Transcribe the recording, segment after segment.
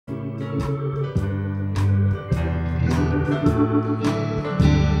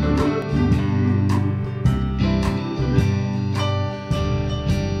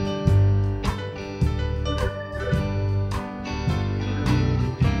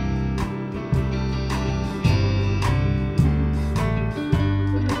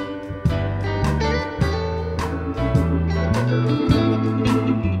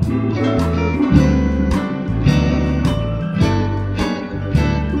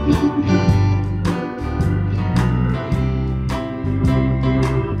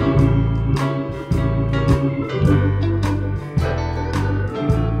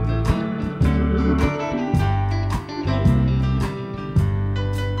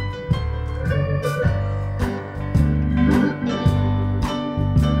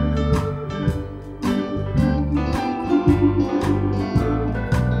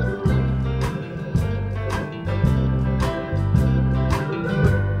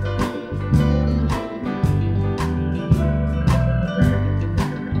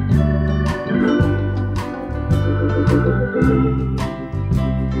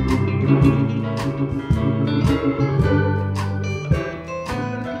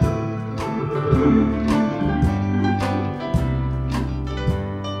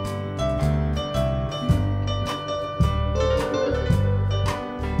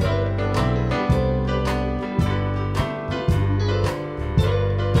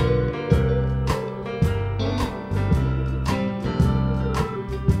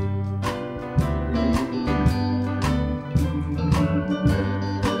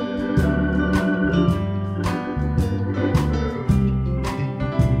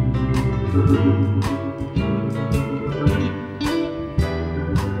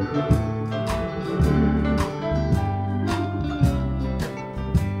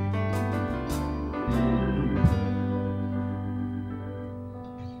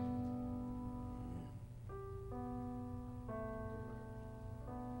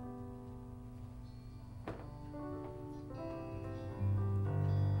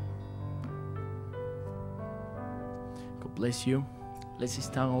God bless you. Let's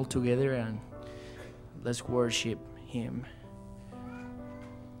stand all together and let's worship Him.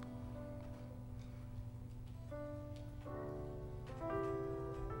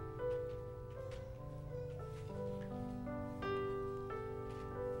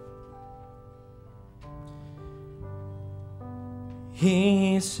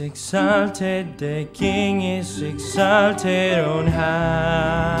 He is exalted, the King is exalted on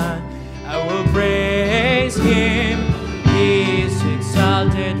high. I will praise Him. He is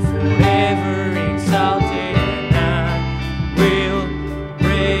exalted, forever exalted, and I will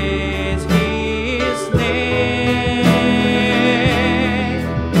praise His name.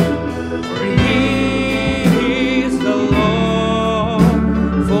 For He is the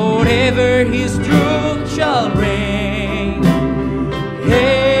Lord, forever His truth shall reign.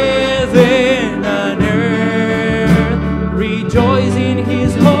 Heaven and earth rejoice in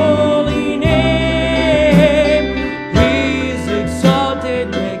His holy name. He is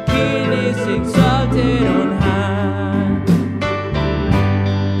exalted, the King is exalted on high.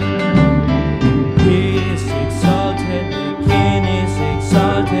 He is exalted, the King is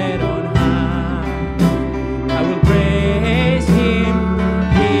exalted on high. I will praise Him.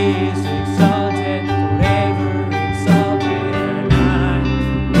 He is exalted, forever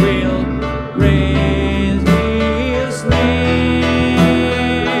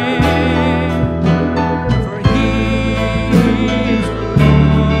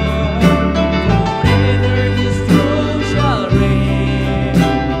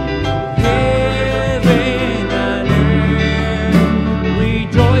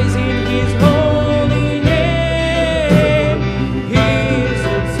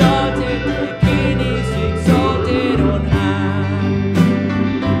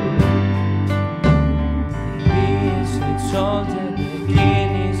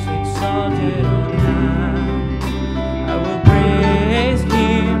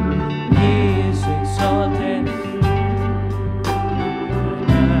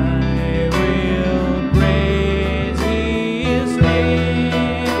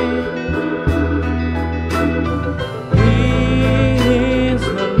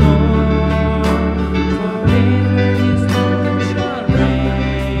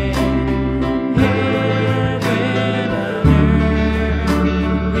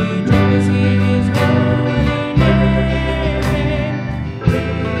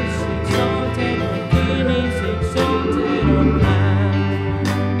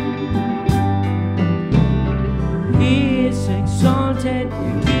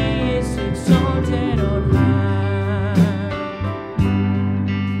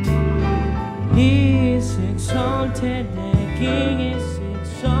exalted, the King is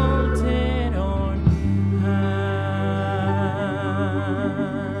exalted on high.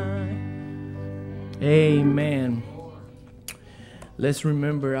 Amen. Let's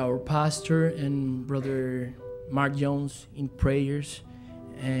remember our pastor and Brother Mark Jones in prayers.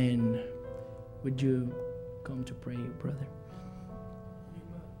 And would you come to pray, brother?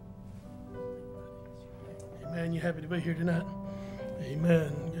 Amen. You happy to be here tonight?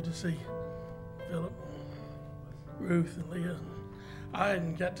 Amen. Good to see Philip, Ruth, and Leah. I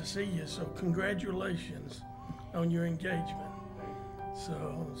hadn't got to see you, so congratulations on your engagement.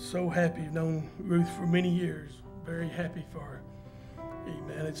 So happy. I've known Ruth for many years. Very happy for her.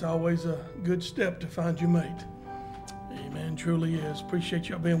 Amen. It's always a good step to find your mate. Amen. Truly is. Appreciate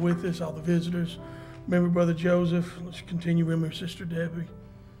y'all being with us, all the visitors. Remember Brother Joseph. Let's continue. Remember Sister Debbie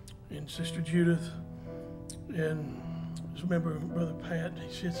and Sister Judith. And just remember Brother Pat.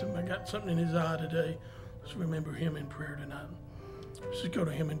 He said something. I got something in his eye today. Let's remember him in prayer tonight. Let's just go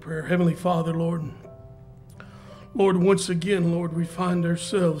to him in prayer. Heavenly Father, Lord, once again, Lord, we find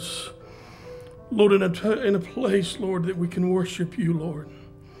ourselves, Lord, in a place, Lord, that we can worship you, Lord.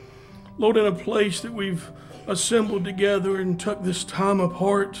 Lord, in a place that we've assembled together and took this time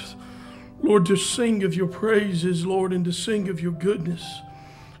apart, Lord, to sing of your praises, Lord, and to sing of your goodness,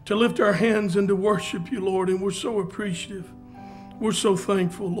 to lift our hands and to worship you, Lord, and we're so appreciative. We're so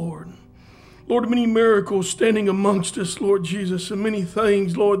thankful, Lord. Lord, many miracles standing amongst us, Lord Jesus, and many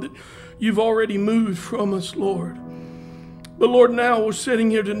things, Lord, that you've already moved from us, Lord. But Lord, now we're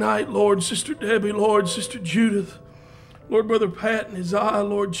sitting here tonight, Lord, Sister Debbie, Lord, Sister Judith, Lord, Brother Pat and his eye,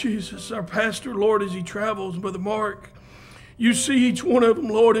 Lord Jesus, our pastor, Lord, as he travels, Brother Mark. You see each one of them,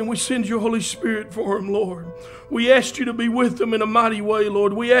 Lord, and we send your Holy Spirit for them, Lord. We asked you to be with them in a mighty way,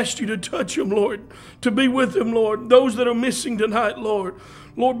 Lord. We asked you to touch them, Lord, to be with them, Lord. Those that are missing tonight, Lord,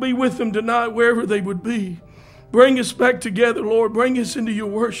 Lord, be with them tonight wherever they would be. Bring us back together, Lord. Bring us into your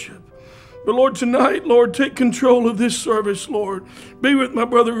worship. But Lord, tonight, Lord, take control of this service, Lord. Be with my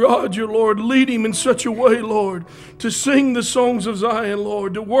brother Roger, Lord. Lead him in such a way, Lord, to sing the songs of Zion,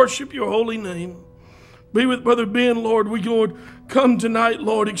 Lord, to worship your holy name. Be with Brother Ben, Lord. We, Lord, come tonight,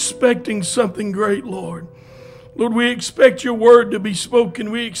 Lord, expecting something great, Lord. Lord, we expect your word to be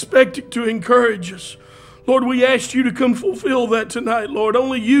spoken. We expect it to encourage us. Lord, we ask you to come fulfill that tonight, Lord.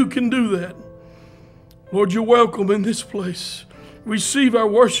 Only you can do that. Lord, you're welcome in this place. Receive our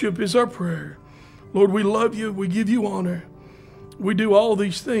worship is our prayer. Lord, we love you. We give you honor. We do all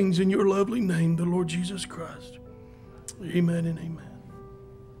these things in your lovely name, the Lord Jesus Christ. Amen and amen.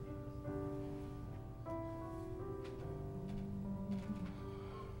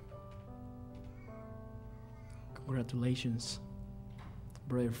 Congratulations,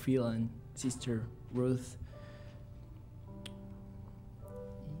 Brother Phil and Sister Ruth.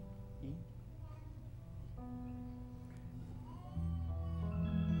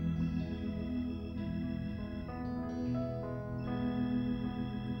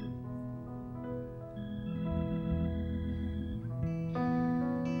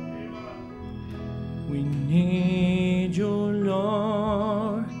 We need you,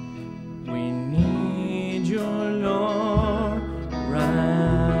 Lord. We need you, Lord, right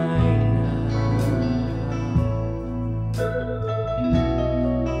now.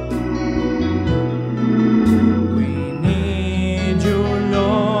 We need you,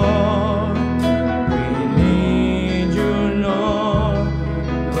 Lord. We need you, Lord,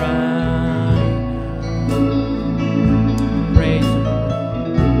 right now. Praise the Lord.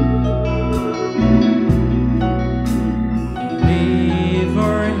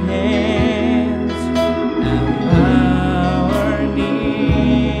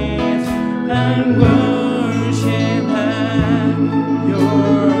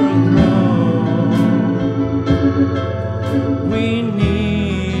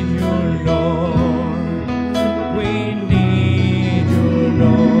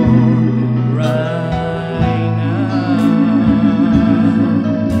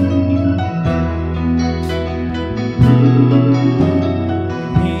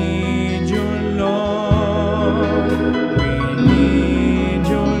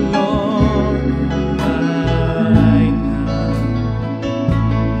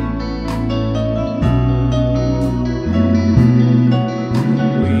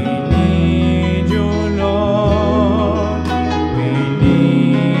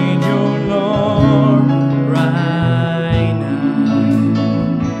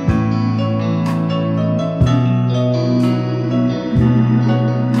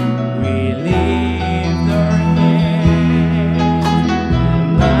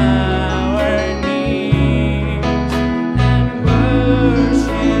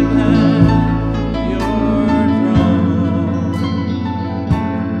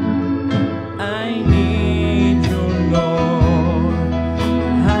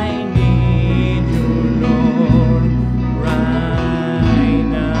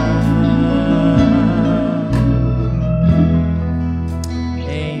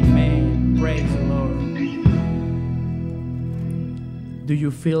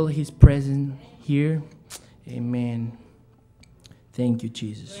 you feel His presence here? Amen. Thank you,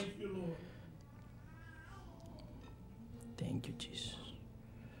 Jesus. Thank you, Lord. Thank you, Jesus.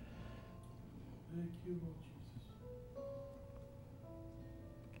 Thank you, Lord Jesus.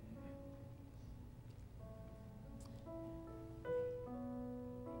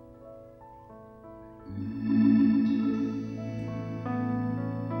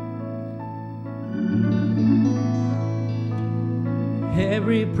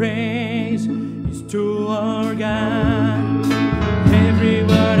 Every praise is to our God. Every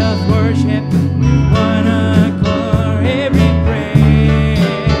word of worship we wanna call. Every praise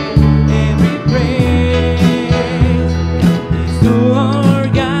is to our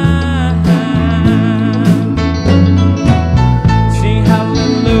God. Sing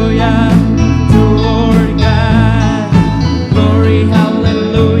hallelujah to our God. Glory,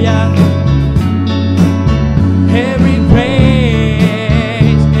 hallelujah. Every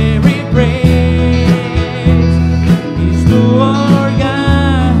praise is to our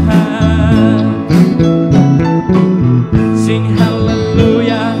God. Sing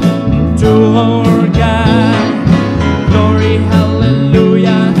hallelujah to our God. Glory,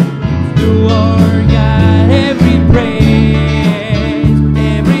 hallelujah to our God. Every praise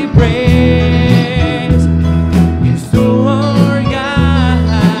is to our God.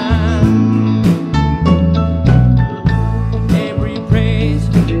 Every praise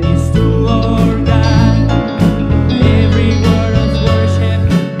is to our God. Every word of worship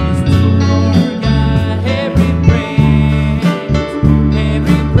is to our God. Every praise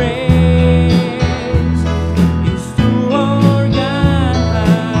is to our God.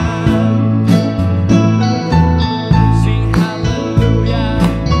 Sing hallelujah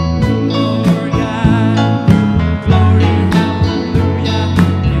to our God. Glory, hallelujah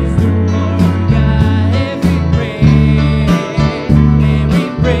is to our God. Every praise is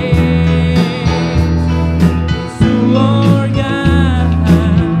to our God.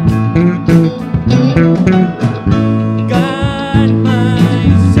 God, my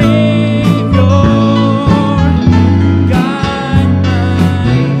Savior, God,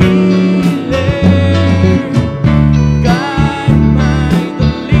 my healer, God, my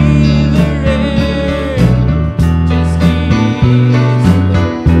deliverer.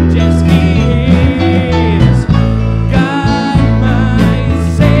 Just He is. God, my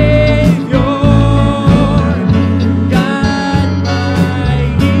Savior, God, my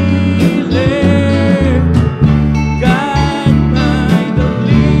healer, God, my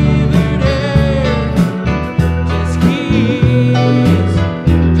deliverer. Just He is.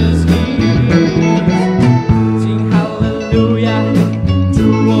 Sing hallelujah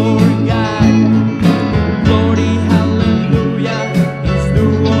to our God. Glory, hallelujah is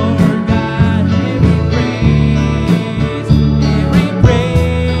to our God. Every praise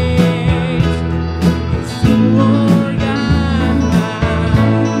is to our God.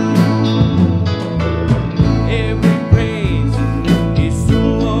 Every praise is to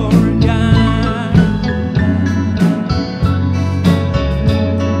our God.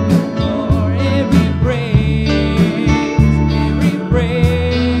 Lord, every praise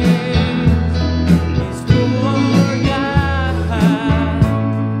is to our God.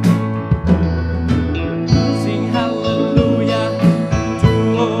 Sing hallelujah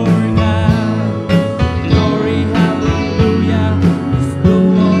to our God. Glory, hallelujah is to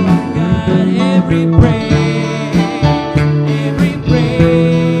our God. Every praise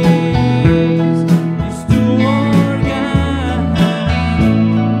is to our God.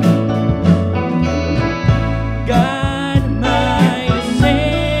 God, my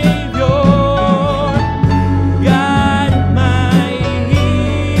Savior, God, my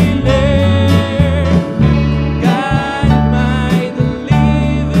healer, God, my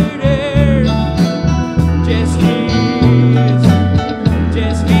deliverer. Just He is.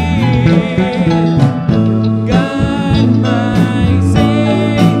 God, my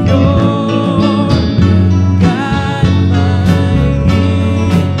Savior, God, my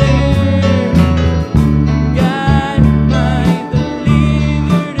healer, God, my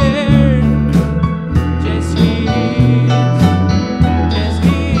deliverer. Just He is.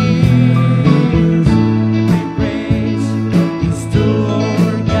 Every praise is to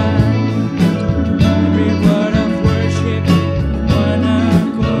our God. Every word of worship, one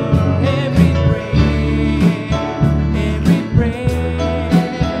accord. Every praise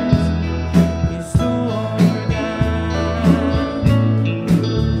is to our God.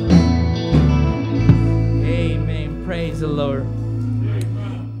 Amen. Praise the Lord.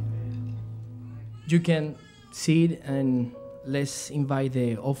 You can sit and let's invite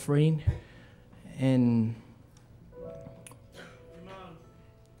the offering. And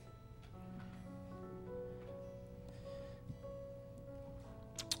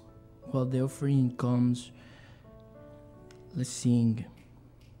while the offering comes, let's sing.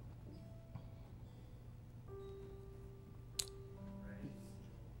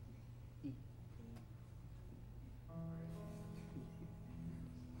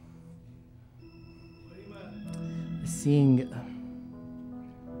 Let's sing.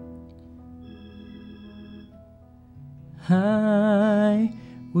 I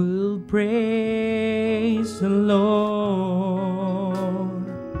will praise the Lord.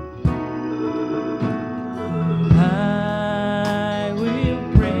 I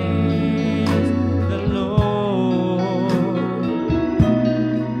will praise the Lord.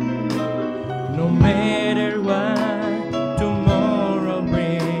 No matter what tomorrow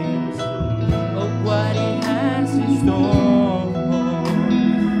brings or what it has in store,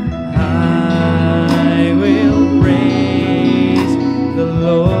 I will praise the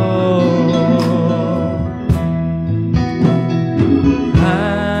Lord.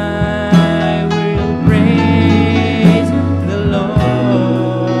 I will praise the Lord.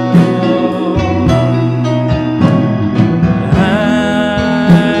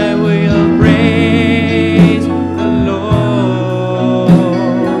 I will praise the Lord.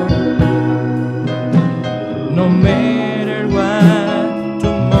 No matter what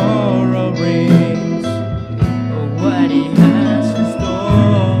tomorrow brings or what it has in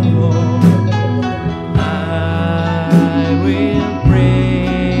store, I will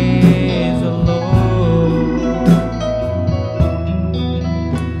praise the Lord.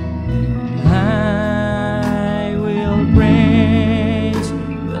 I will praise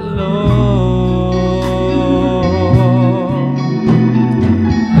the Lord.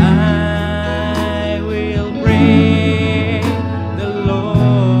 I will praise the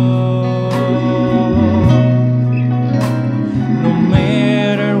Lord. No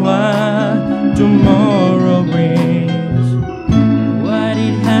matter what tomorrow brings, what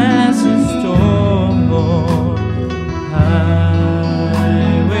it has in store, I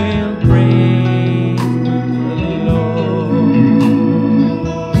will praise the Lord.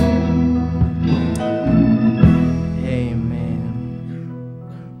 Amen.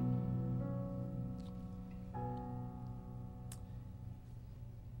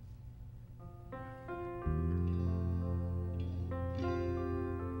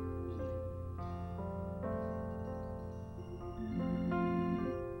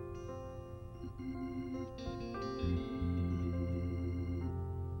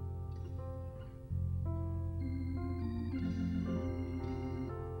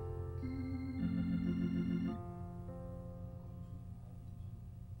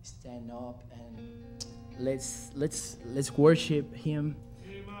 Stand up and let's worship Him.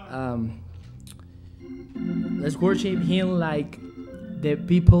 Let's worship Him like the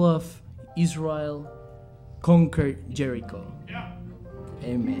people of Israel conquered Jericho.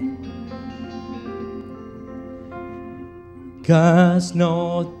 Amen. God's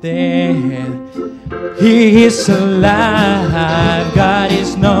not dead, He is alive. God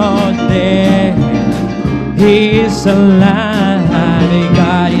is not dead, He is alive.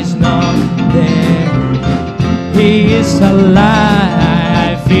 God is not dead, He is alive.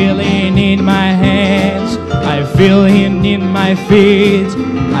 I feel Him in my hands, I feel Him in my feet,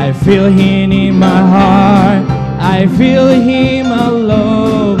 I feel Him in my heart, I feel Him all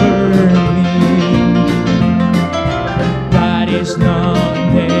over me. God is not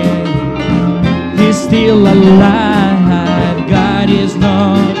dead, He's still alive. God is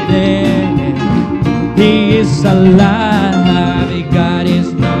not dead, He is alive. God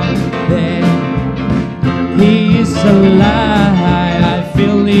is not dead, He is alive. I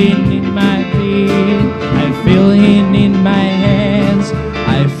feel Him in my feet, I feel Him in my hands,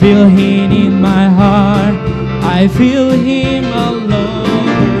 I feel Him in my heart, I feel Him all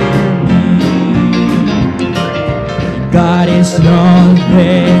over me. God is not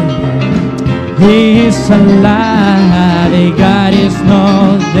dead, He is alive. God is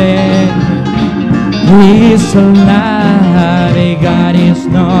not dead, He is alive. God is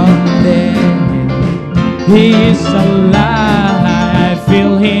not dead, He is alive. I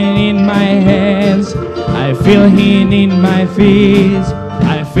feel Him in my hands, I feel Him in my feet,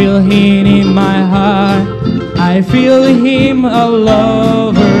 I feel Him in my heart, I feel Him all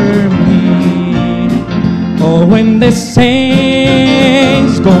over me. Oh, when the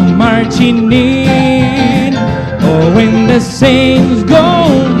saints go marching in, oh, when the saints go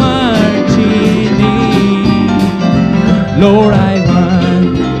marching in, Lord, I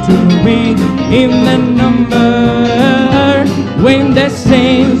want to be in the number when the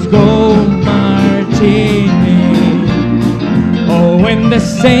saints go marching in. Oh, when the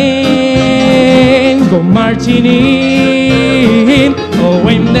saints go marching in, oh, Oh,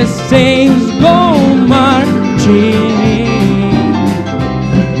 when the saints go marching in,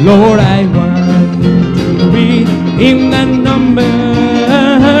 Lord, I want to be in the number.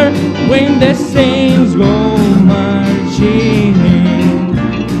 When the saints go marching in,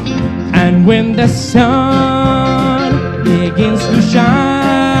 and when the sun begins to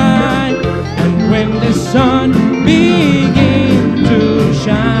shine, and when the sun begins to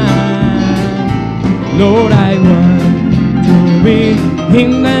shine, Lord, I want to be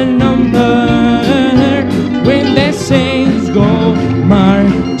in the number. When the saints go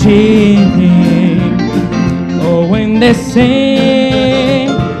marching in, oh, when the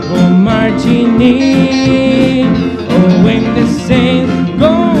saints go marching in, oh, when the saints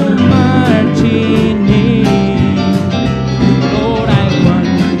go marching in, Lord, I want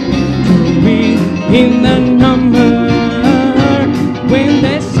to be in the number. When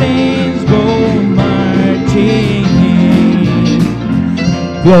the saints go marching in,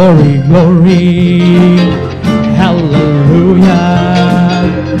 glory, glory, hallelujah,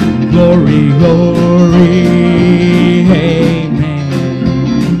 glory, glory, amen.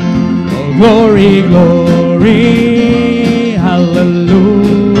 Oh, glory, glory,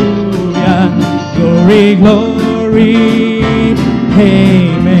 hallelujah, glory, glory,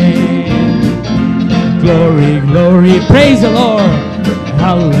 amen. Glory, glory, praise the Lord,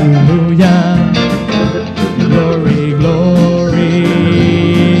 hallelujah, glory, glory,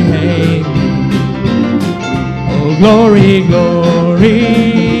 amen. Oh, glory, glory,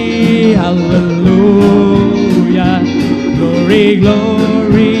 hallelujah, glory,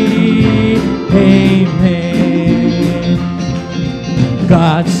 glory, amen.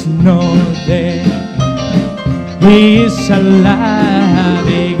 God's not dead, He is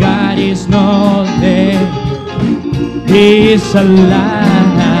alive. God is not dead, He is alive.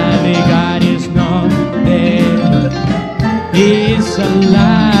 God is not dead, He is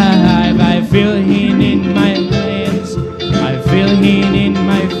alive. I feel Him in my hands, I feel Him in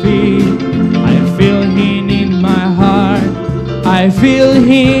my feet, I feel Him in my heart, I feel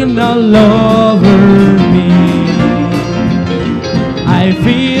Him all over me, I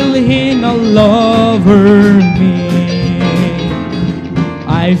feel Him all over me,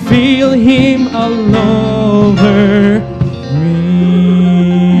 I feel Him all over me.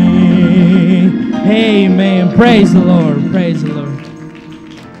 Amen. Praise the Lord. Praise the Lord.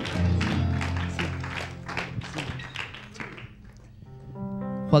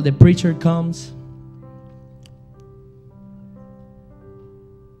 While the preacher comes,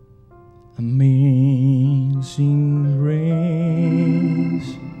 amazing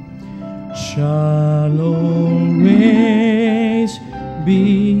grace shall always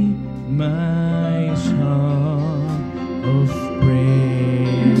be my song of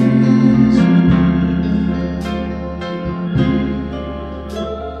praise.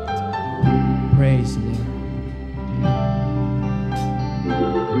 Praise the Lord.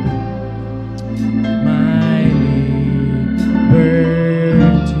 My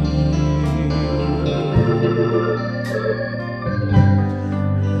liberty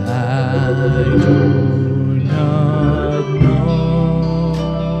I do not know,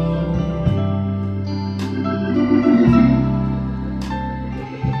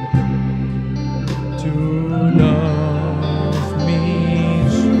 to love me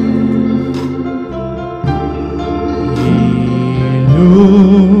so.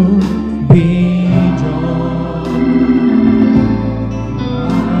 Illuminate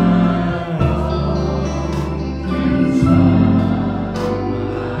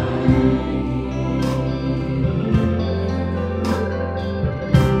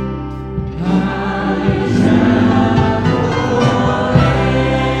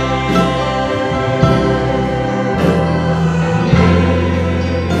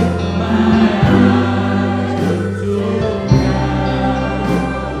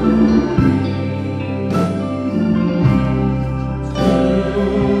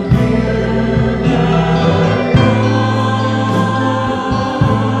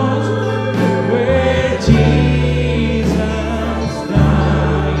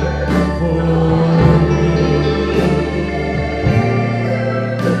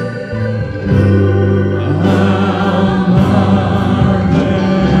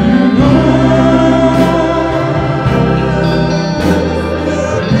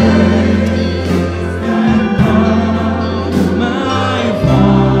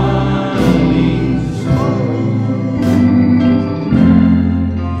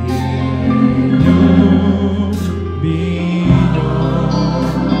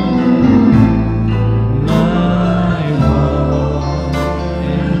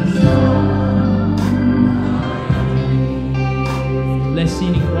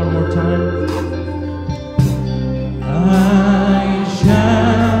sing it one more time. I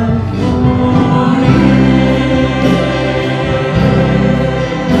shall forever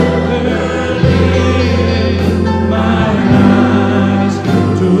my eyes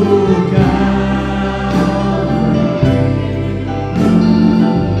to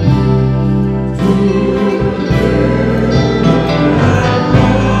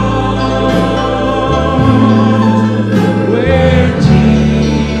where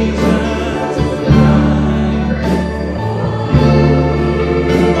Jesus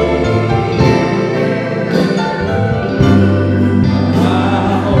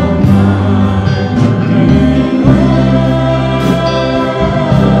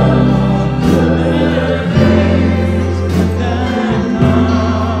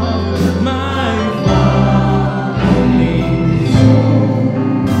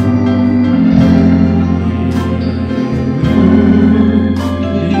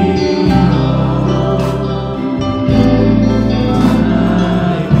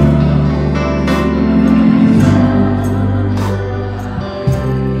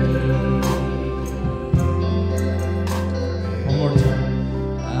One more time.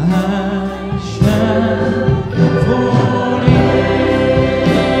 I shall forever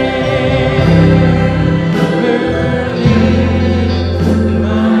lift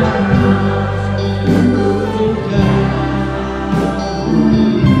my eyes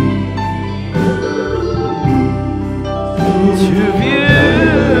to view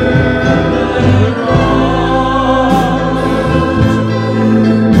the cross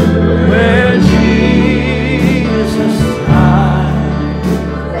where Jesus died for me.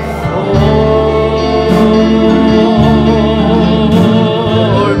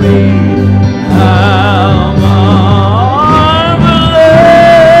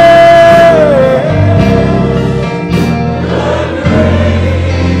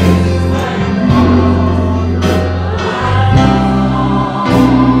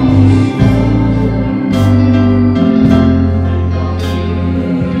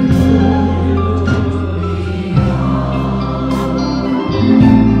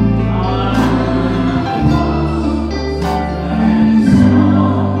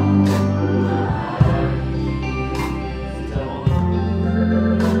 How marvelous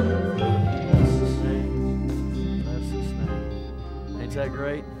the grace and Bless His name. Ain't that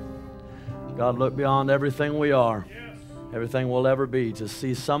great? God looked beyond everything we are, everything we'll ever be, to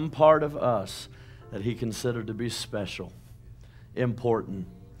see some part of us that He considered to be special, important.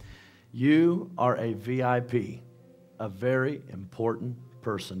 You are a VIP, a very important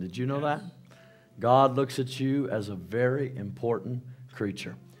person. Did you know that? God looks at you as a very important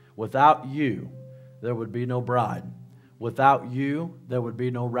creature. Without you, there would be no bride. Without you, there would be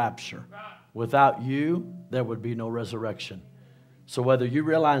no rapture. Without you, there would be no resurrection. So whether you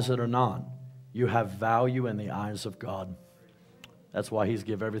realize it or not, you have value in the eyes of God. That's why He's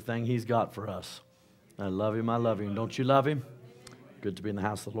given everything He's got for us. I love Him. I love Him. Don't you love Him? Good to be in the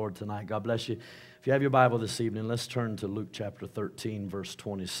house of the Lord tonight. God bless you. If you have your Bible this evening, let's turn to Luke chapter 13, verse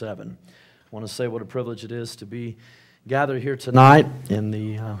 27. I want to say what a privilege it is to be gathered here tonight in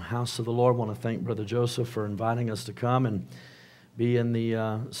the house of the Lord. I want to thank Brother Joseph for inviting us to come and be in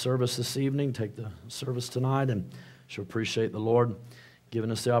the service this evening, take the service tonight, and sure appreciate the Lord giving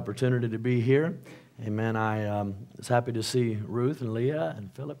us the opportunity to be here. Amen. I was happy to see Ruth and Leah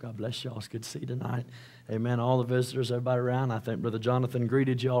and Philip. God bless y'all. It's good to see you tonight. Amen. All the visitors, everybody around. I think Brother Jonathan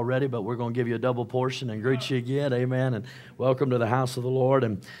greeted you already, but we're going to give you a double portion and greet you again. Amen. And welcome to the house of the Lord.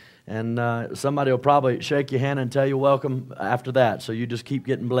 And somebody will probably shake your hand and tell you welcome after that. So you just keep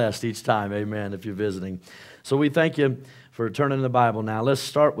getting blessed each time. Amen. If you're visiting. So we thank you for turning the Bible now. Let's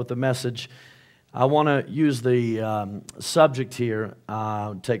start with the message. I want to use the subject here,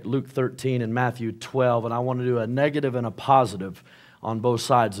 take Luke 13 and Matthew 12, and I want to do a negative and a positive on both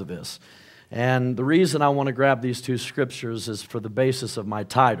sides of this. And the reason I want to grab these two scriptures is for the basis of my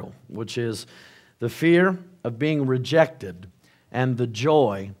title, which is the fear of being rejected and the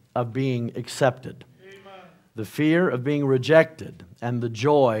joy of being accepted. Amen. The fear of being rejected and the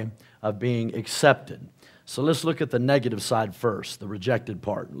joy of being accepted. So let's look at the negative side first, the rejected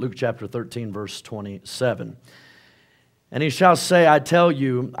part. Luke chapter 13, verse 27. And he shall say, I tell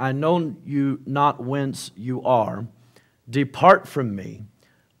you, I know you not whence you are. Depart from me,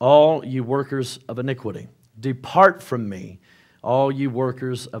 all ye workers of iniquity. Depart from me, all ye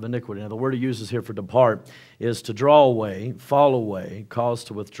workers of iniquity. Now the word he uses here for depart is to draw away, fall away, cause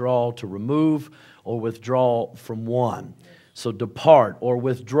to withdraw, to remove, or withdraw from one. So depart or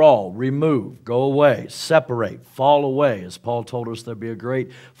withdraw, remove, go away, separate, fall away. As Paul told us, there'll be a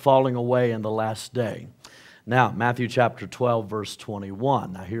great falling away in the last day. Now, Matthew chapter 12, verse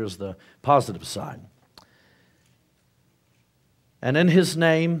 21. Now, here's the positive side. And in his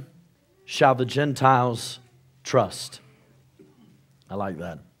name shall the Gentiles trust. I like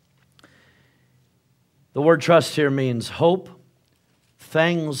that. The word trust here means hope,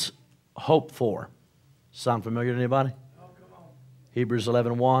 things hoped for. Sound familiar to anybody? Oh, come on. Hebrews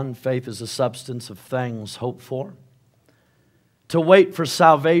 11:1, faith is the substance of things hoped for. To wait for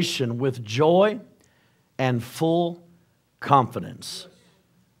salvation with joy and full confidence.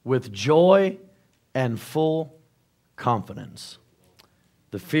 With joy and full confidence.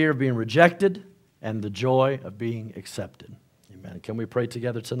 The fear of being rejected and the joy of being accepted. Amen. Can we pray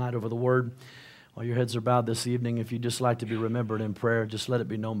together tonight over the word? While your heads are bowed this evening, if you'd just like to be remembered in prayer, just let it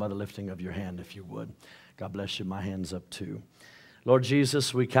be known by the lifting of your hand, if you would. God bless you. My hand's up too. Lord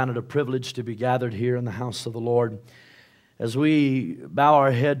Jesus, we count it a privilege to be gathered here in the house of the Lord. As we bow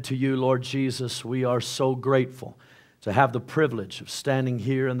our head to you, Lord Jesus, we are so grateful to have the privilege of standing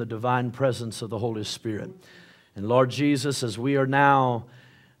here in the divine presence of the Holy Spirit. And Lord Jesus, as we are now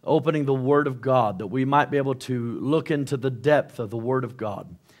opening the Word of God, that we might be able to look into the depth of the Word of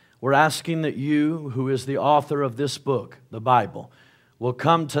God, we're asking that you, who is the author of this book, the Bible, will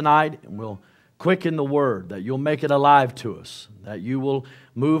come tonight and will quicken the Word, that you'll make it alive to us, that you will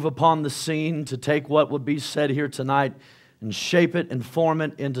move upon the scene to take what would be said here tonight and shape it and form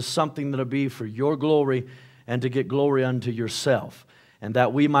it into something that will be for your glory and to get glory unto yourself, and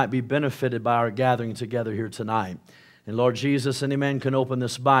that we might be benefited by our gathering together here tonight. And Lord Jesus, any man can open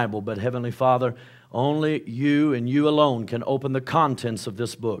this Bible, but Heavenly Father, only you and you alone can open the contents of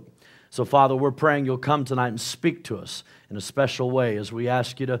this book. So Father, we're praying you'll come tonight and speak to us in a special way as we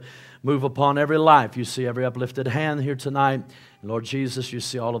ask you to move upon every life. You see every uplifted hand here tonight. And Lord Jesus, you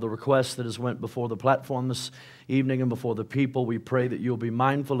see all of the requests that has went before the platform this evening and before the people. We pray that you'll be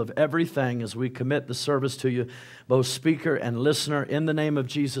mindful of everything as we commit the service to you, both speaker and listener, in the name of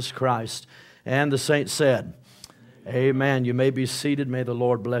Jesus Christ. And the saints said, amen. You may be seated. May the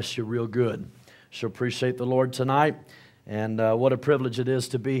Lord bless you real good. Sure appreciate the Lord tonight. And what a privilege it is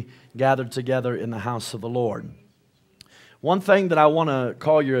to be gathered together in the house of the Lord. One thing that I want to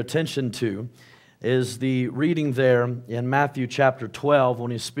call your attention to is the reading there in Matthew chapter 12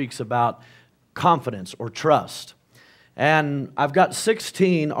 when he speaks about confidence or trust. And I've got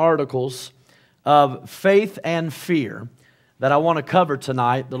 16 articles of faith and fear that I want to cover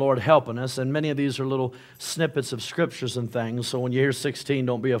tonight, the Lord helping us. And many of these are little snippets of scriptures and things. So when you hear 16,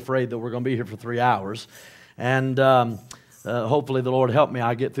 don't be afraid that we're going to be here for 3 hours. And hopefully the Lord help me.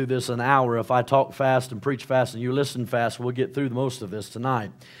 I get through this in an hour. If I talk fast and preach fast and you listen fast, we'll get through most of this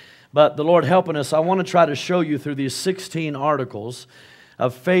tonight. But the Lord helping us, I want to try to show you through these 16 articles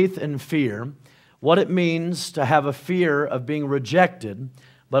of faith and fear what it means to have a fear of being rejected,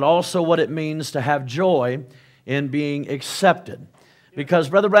 but also what it means to have joy in being accepted. Because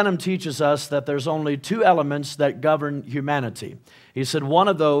Brother Branham teaches us that there's only two elements that govern humanity. He said one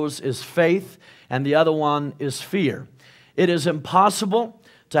of those is faith and the other one is fear. It is impossible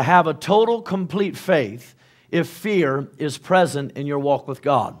to have a total, complete faith if fear is present in your walk with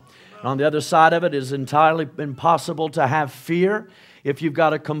God. And on the other side of it, it is entirely impossible to have fear if you've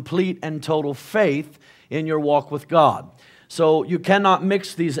got a complete and total faith in your walk with God. So you cannot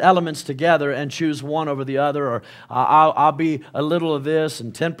mix these elements together and choose one over the other, or I'll be a little of this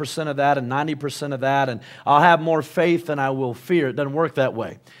and 10% of that and 90% of that, and I'll have more faith than I will fear. It doesn't work that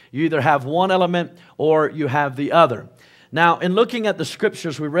way. You either have one element or you have the other. Now, in looking at the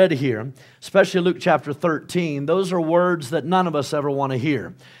scriptures we read here, especially Luke chapter 13, those are words that none of us ever want to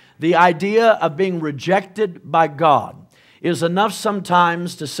hear. The idea of being rejected by God is enough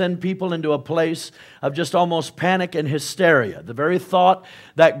sometimes to send people into a place of just almost panic and hysteria. The very thought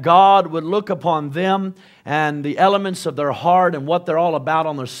that God would look upon them and the elements of their heart and what they're all about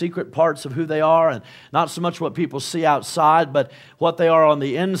on their secret parts of who they are, and not so much what people see outside, but what they are on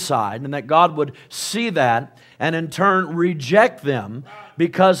the inside, and that God would see that and in turn reject them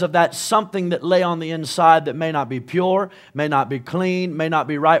because of that something that lay on the inside that may not be pure, may not be clean, may not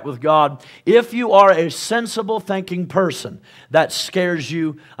be right with God. If you are a sensible thinking person, that scares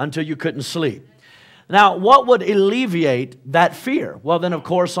you until you couldn't sleep. Now, what would alleviate that fear? Well, then, of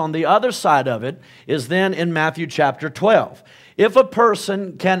course, on the other side of it is then in Matthew chapter 12. If a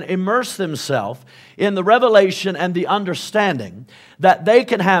person can immerse themselves in the revelation and the understanding that they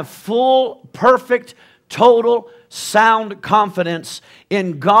can have full, perfect, total, sound confidence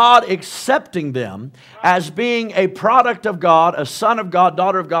in God accepting them as being a product of God, a son of God,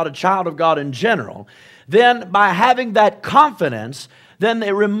 daughter of God, a child of God in general, then by having that confidence, then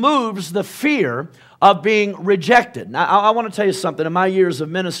it removes the fear of being rejected. Now, I want to tell you something. In my years of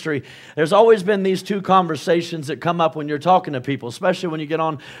ministry, there's always been these two conversations that come up when you're talking to people, especially when you get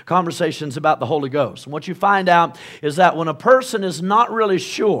on conversations about the Holy Ghost. And what you find out is that when a person is not really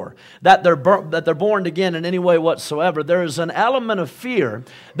sure that they're born again in any way whatsoever, there is an element of fear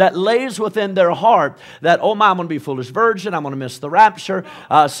that lays within their heart that, oh my, I'm going to be a foolish virgin, I'm going to miss the rapture,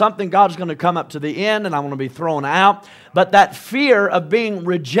 something God's going to come up to the end and I'm going to be thrown out. But that fear of being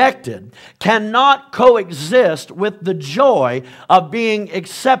rejected cannot coexist with the joy of being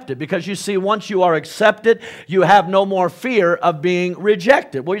accepted. Because you see, once you are accepted, you have no more fear of being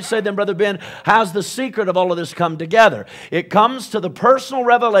rejected. Well, you say then, Brother Ben, how's the secret of all of this come together? It comes to the personal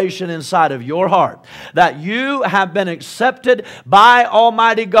revelation inside of your heart that you have been accepted by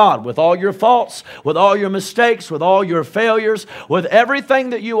Almighty God with all your faults, with all your mistakes, with all your failures, with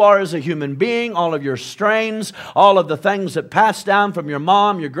everything that you are as a human being, all of your strains, all of the things that passed down from your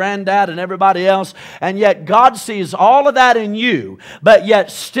mom, your granddad, and everybody else. And yet God sees all of that in you, but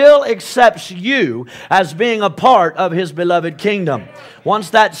yet still accepts you as being a part of His beloved kingdom. Once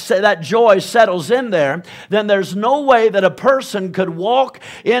that joy settles in there, then there's no way that a person could walk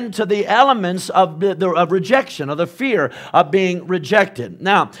into the elements of rejection, or the fear of being rejected.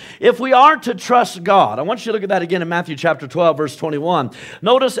 Now, if we are to trust God, I want you to look at that again in Matthew chapter 12, verse 21.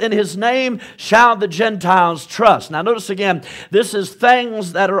 Notice, in His name shall the Gentiles trust. Now, notice again, this is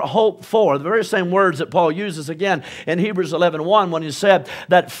things that are hoped for. The very same words that Paul uses again in Hebrews 11:1 when he said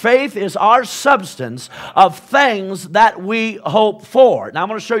that faith is our substance of things that we hope for. Now, I'm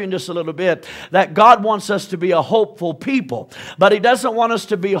going to show you in just a little bit that God wants us to be a hopeful people, but He doesn't want us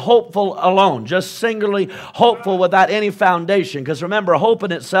to be hopeful alone, just singularly hopeful without any foundation. Because remember, hope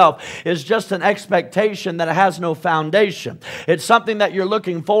in itself is just an expectation that has no foundation. It's something that you're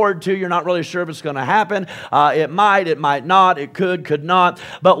looking forward to. You're not really sure if it's going to happen. It might not, it could not.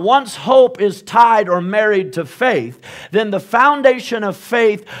 But once hope is tied or married to faith, then the foundation of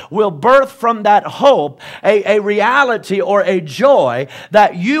faith will birth from that hope a reality or a joy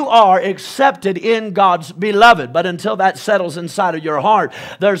that you are accepted in God's beloved. But until that settles inside of your heart,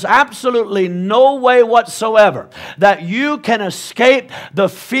 there's absolutely no way whatsoever that you can escape the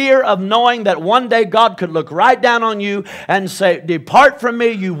fear of knowing that one day God could look right down on you and say, "Depart from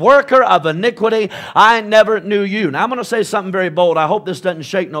me, you worker of iniquity, I never knew you." Now, I'm going to say something very bold. I hope this doesn't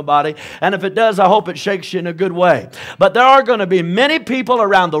shake nobody, and if it does, I hope it shakes you in a good way. But there are going to be many people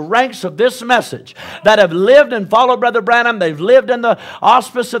around the ranks of this message that have lived and followed Brother Branham. They've lived in the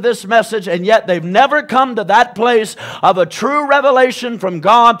auspice of this message, and yet they've never come to that place of a true revelation from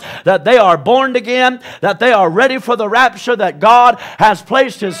God that they are born again, that they are ready for the rapture, that God has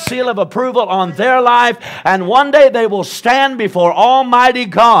placed His seal of approval on their life, and one day they will stand before Almighty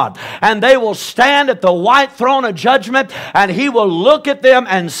God, and they will stand at the white throne of judgment, and He will look at them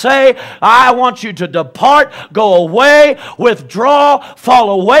and say, "I want you to depart, go away, withdraw, fall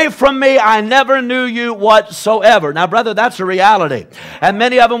away from me. I never knew you whatsoever." Now, brother, that's a reality. And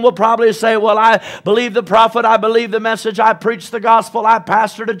many of them will probably say, "Well, I believe the prophet, I believe the message, I preached the gospel, I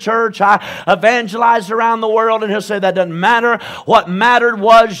pastored a church, I evangelized around the world." And he'll say, "That doesn't matter. What mattered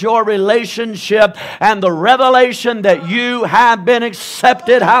was your relationship and the revelation that you have been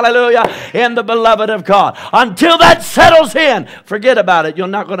accepted," hallelujah, "in the beloved of God." Until that settles in, forget about it. You're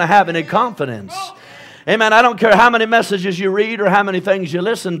not going to have any confidence. Amen. I don't care how many messages you read or how many things you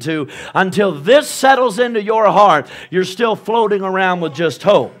listen to. Until this settles into your heart, you're still floating around with just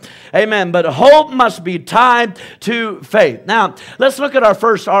hope. Amen. But hope must be tied to faith. Now, let's look at our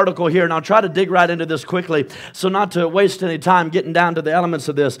first article here, and I'll try to dig right into this quickly so not to waste any time getting down to the elements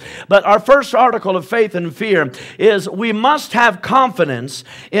of this. But our first article of faith and fear is we must have confidence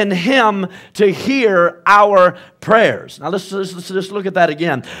in Him to hear our prayers. Now, let's just look at that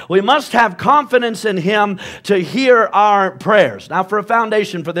again. We must have confidence in Him to hear our prayers. Now, for a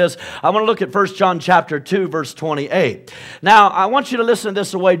foundation for this, I want to look at 1 John chapter 2, verse 28. Now, I want you to listen to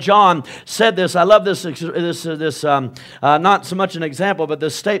this the way John said this. I love this not so much an example, but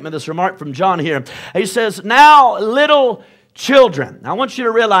this statement, this remark from John here. He says, "Now, little children." Now, I want you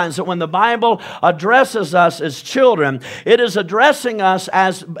to realize that when the Bible addresses us as children, it is addressing us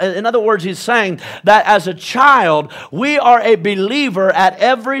as, in other words, he's saying that as a child, we are a believer at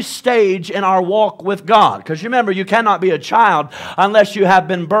every stage in our walk with God. Because remember, you cannot be a child unless you have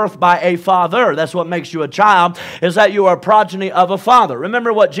been birthed by a father. That's what makes you a child, is that you are a progeny of a father.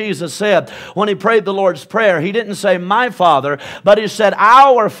 Remember what Jesus said when He prayed the Lord's Prayer. He didn't say, "My Father," but He said,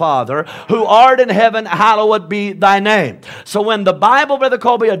 "Our Father, who art in heaven, hallowed be thy name." So when the Bible, Brother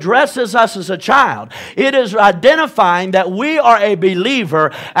Colby, addresses us as a child, it is identifying that we are a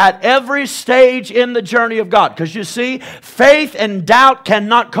believer at every stage in the journey of God. Because you see, faith and doubt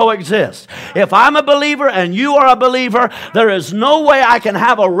cannot coexist. If I'm a believer and you are a believer, there is no way I can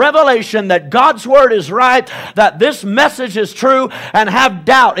have a revelation that God's Word is right, that this message is true, and have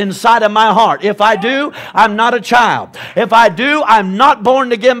doubt inside of my heart. If I do, I'm not a child. If I do, I'm not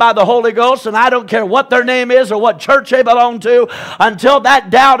born again by the Holy Ghost, and I don't care what their name is or what church they belong to. Until that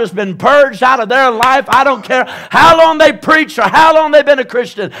doubt has been purged out of their life, I don't care how long they preach or how long they've been a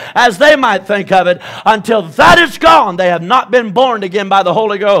Christian, as they might think of it. Until that is gone, they have not been born again by the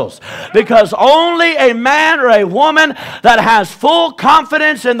Holy Ghost. Because only a man or a woman that has full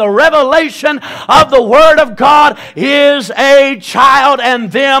confidence in the revelation of the Word of God is a child,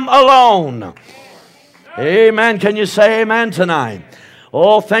 and them alone. Amen. Can you say amen tonight?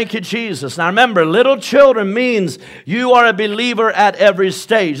 Oh, thank you, Jesus. Now remember, little children means you are a believer at every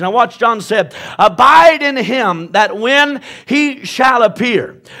stage. Now watch, John said, abide in Him, that when He shall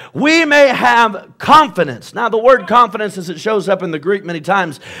appear, we may have confidence. Now the word confidence, as it shows up in the Greek many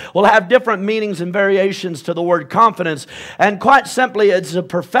times, will have different meanings and variations to the word confidence. And quite simply, it's a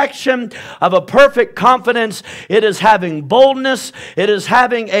perfection of a perfect confidence. It is having boldness. It is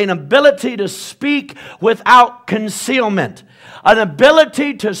having an ability to speak without concealment. An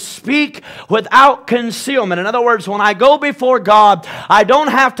ability to speak without concealment. In other words, when I go before God, I don't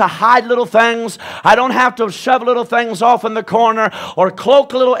have to hide little things. I don't have to shove little things off in the corner or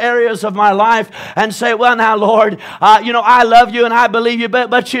cloak little areas of my life and say, well, now, Lord, I love you and I believe you,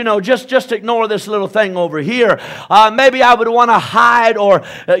 but just ignore this little thing over here. Maybe I would want to hide, or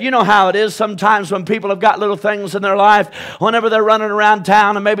you know how it is sometimes when people have got little things in their life, whenever they're running around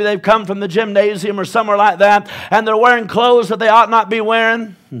town and maybe they've come from the gymnasium or somewhere like that, and they're wearing clothes that they ought not be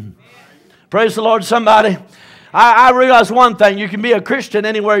wearing. Praise the Lord, somebody. I realize one thing. You can be a Christian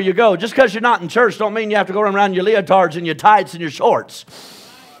anywhere you go. Just because you're not in church don't mean you have to go around your leotards and your tights and your shorts.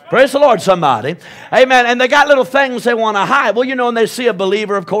 Praise the Lord, somebody. Amen. And they got little things they want to hide. Well, and they see a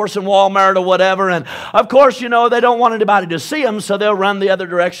believer, of course, in Walmart or whatever. And, of course, they don't want anybody to see them, so they'll run the other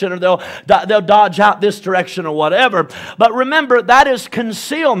direction, or they'll dodge out this direction or whatever. But remember, that is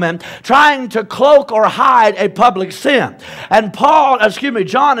concealment, trying to cloak or hide a public sin. And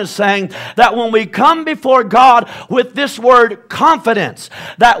John is saying that when we come before God with this word confidence,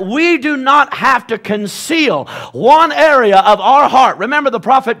 that we do not have to conceal one area of our heart. Remember, the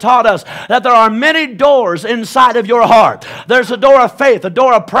prophet taught us that there are many doors inside of your heart. There's a door of faith, a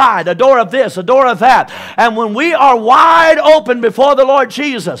door of pride, a door of this, a door of that. And when we are wide open before the Lord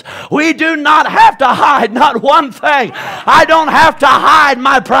Jesus, we do not have to hide not one thing. I don't have to hide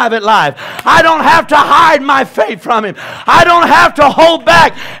my private life. I don't have to hide my faith from Him. I don't have to hold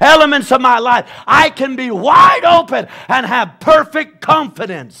back elements of my life. I can be wide open and have perfect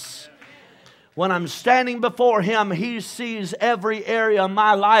confidence. When I'm standing before Him, He sees every area of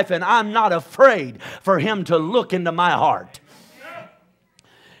my life, and I'm not afraid for Him to look into my heart.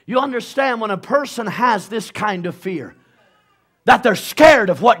 You understand, when a person has this kind of fear, that they're scared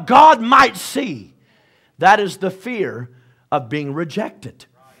of what God might see, that is the fear of being rejected.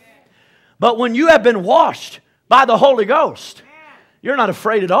 But when you have been washed by the Holy Ghost, you're not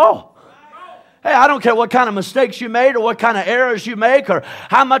afraid at all. Hey, I don't care what kind of mistakes you made or what kind of errors you make or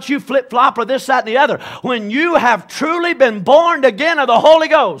how much you flip-flop or this, that, and the other. When you have truly been born again of the Holy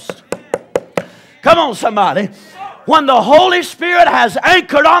Ghost, come on, somebody. When the Holy Spirit has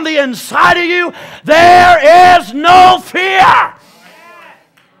anchored on the inside of you, there is no fear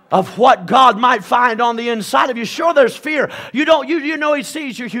of what God might find on the inside of you. Sure, there's fear. You know He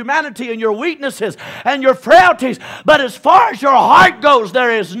sees your humanity and your weaknesses and your frailties. But as far as your heart goes,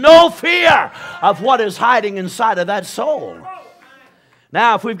 there is no fear of what is hiding inside of that soul.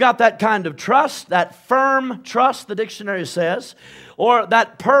 Now, if we've got that kind of trust, that firm trust, the dictionary says, or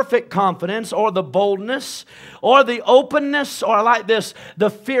that perfect confidence, or the boldness, or the openness, or like this, the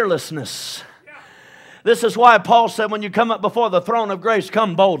fearlessness. This is why Paul said, when you come up before the throne of grace,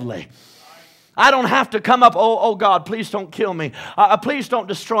 come boldly. I don't have to come up, oh God, please don't kill me. Please don't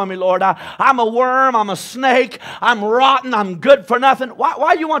destroy me, Lord. I'm a worm, I'm a snake, I'm rotten, I'm good for nothing.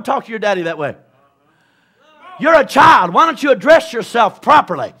 Why do you want to talk to your daddy that way? You're a child. Why don't you address yourself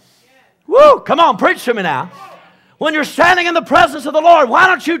properly? Woo, come on, preach to me now. When you're standing in the presence of the Lord, why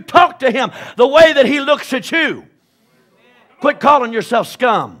don't you talk to Him the way that He looks at you? Quit calling yourself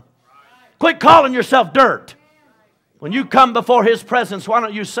scum. Quit calling yourself dirt. When you come before His presence, why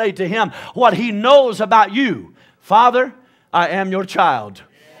don't you say to Him what He knows about you? Father, I am your child.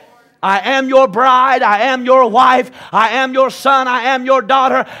 I am your bride, I am your wife, I am your son, I am your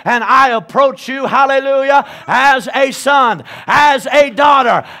daughter, and I approach you, hallelujah, as a son, as a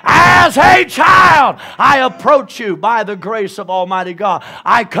daughter, as a child. I approach you by the grace of Almighty God.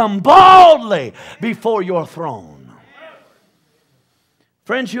 I come boldly before your throne.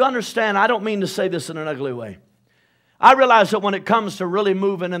 Friends, you understand, I don't mean to say this in an ugly way. I realize that when it comes to really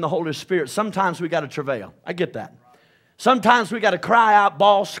moving in the Holy Spirit, sometimes we got to travail. I get that. Sometimes we got to cry out,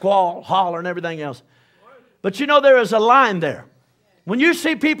 bawl, squall, holler, and everything else. But you know there is a line there. When you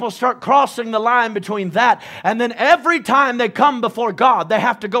see people start crossing the line between that, and then every time they come before God, they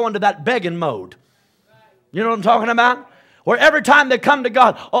have to go into that begging mode. You know what I'm talking about? Where every time they come to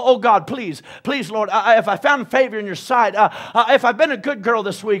God, oh God, please, please, Lord, if I found favor in your sight, if I've been a good girl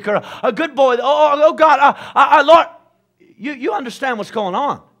this week, or a good boy, oh God, Lord, you understand what's going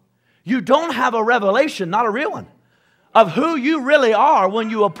on. You don't have a revelation, not a real one, of who you really are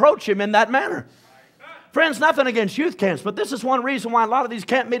when you approach Him in that manner. Friends, nothing against youth camps, but this is one reason why a lot of these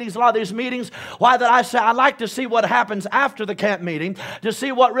camp meetings, a lot of these meetings, why that I say I like to see what happens after the camp meeting, to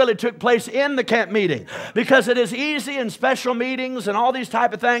see what really took place in the camp meeting. Because it is easy in special meetings and all these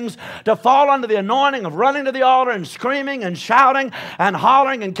type of things to fall under the anointing of running to the altar and screaming and shouting and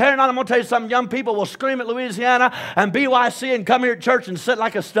hollering and carrying on. I'm going to tell you something, young people will scream at Louisiana and BYC and come here at church and sit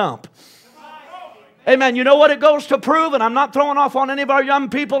like a stump. Amen. You know what it goes to prove? And I'm not throwing off on any of our young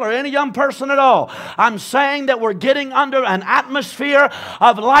people or any young person at all. I'm saying that we're getting under an atmosphere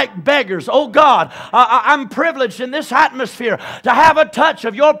of like beggars. Oh God, I'm privileged in this atmosphere to have a touch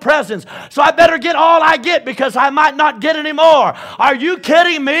of your presence. So I better get all I get because I might not get any more. Are you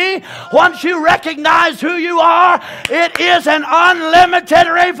kidding me? Once you recognize who you are, it is an unlimited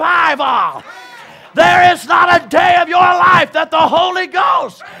revival. There is not a day of your life that the Holy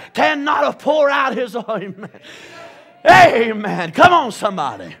Ghost cannot pour out His, amen. Amen. Come on,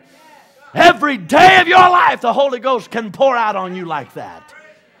 somebody. Every day of your life, the Holy Ghost can pour out on you like that.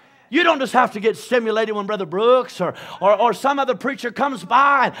 You don't just have to get stimulated when Brother Brooks or some other preacher comes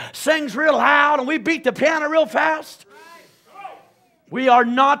by and sings real loud and we beat the piano real fast. We are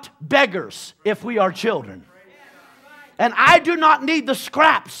not beggars if we are children. And I do not need the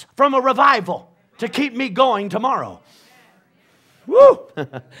scraps from a revival to keep me going tomorrow. Woo!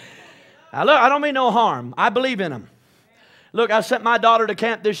 Now look, I don't mean no harm. I believe in them. Look, I sent my daughter to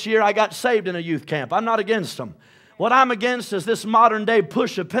camp this year. I got saved in a youth camp. I'm not against them. What I'm against is this modern day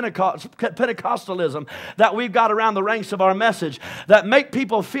push of Pentecostalism that we've got around the ranks of our message that make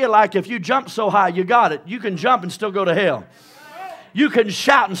people feel like if you jump so high, you got it. You can jump and still go to hell. You can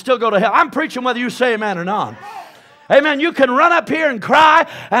shout and still go to hell. I'm preaching whether you say amen or not. Amen. You can run up here and cry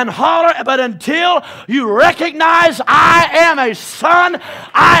and holler, but until you recognize I am a son,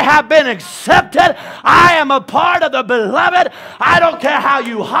 I have been accepted, I am a part of the beloved, I don't care how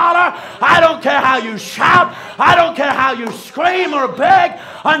you holler, I don't care how you shout, I don't care how you scream or beg,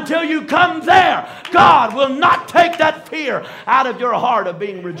 until you come there, God will not take that fear out of your heart of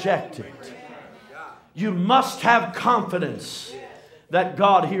being rejected. You must have confidence that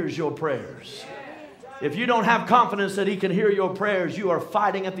God hears your prayers. If you don't have confidence that He can hear your prayers, you are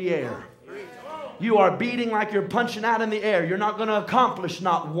fighting at the air. You are beating like you're punching out in the air. You're not going to accomplish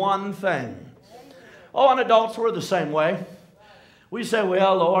not one thing. Oh, and adults, we're the same way. We say,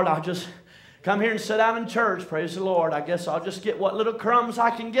 well, Lord, I'll just come here and sit down in church. Praise the Lord. I guess I'll just get what little crumbs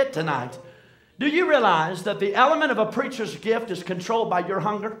I can get tonight. Do you realize that the element of a preacher's gift is controlled by your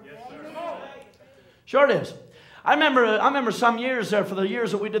hunger? Sure it is. I remember some years there, for the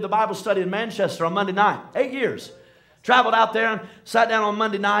years that we did the Bible study in Manchester on Monday night. 8 years. Traveled out there and sat down on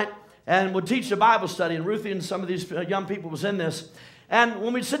Monday night and would teach the Bible study. And Ruthie and some of these young people was in this. And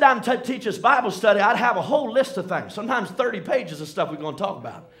when we'd sit down and teach this Bible study, I'd have a whole list of things. Sometimes 30 pages of stuff we're going to talk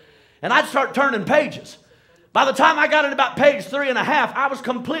about. And I'd start turning pages. By the time I got to about page 3.5, I was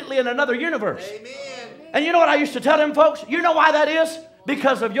completely in another universe. Amen. And you know what I used to tell them folks? You know why that is?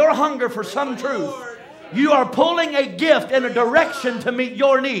 Because of your hunger for some truth. You are pulling a gift in a direction to meet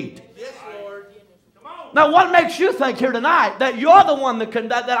your need. Yes, Lord. Now, what makes you think here tonight that you're the one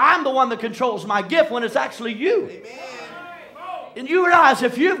that I'm the one that controls my gift when it's actually you? Amen. And you realize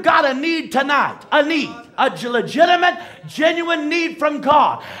if you've got a need tonight, a legitimate, genuine need from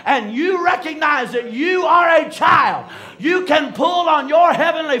God, and you recognize that you are a child, you can pull on your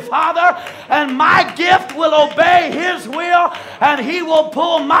Heavenly Father, and my gift will obey His will, and He will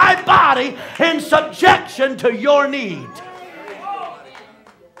pull my body in subjection to your need.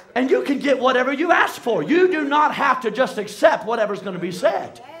 And you can get whatever you ask for. You do not have to just accept whatever's going to be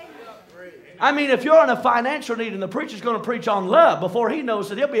said. I mean, if you're in a financial need and the preacher's going to preach on love, before he knows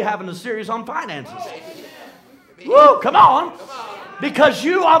it, he'll be having a series on finances. Woo, come on. Because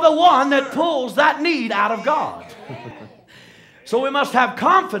you are the one that pulls that need out of God. So we must have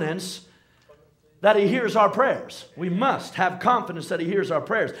confidence that He hears our prayers. We must have confidence that He hears our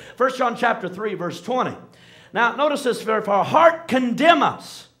prayers. 1 John chapter 3, verse 20. Now, notice this, if our heart condemn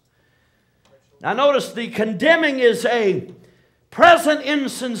us. Now, notice the condemning is a present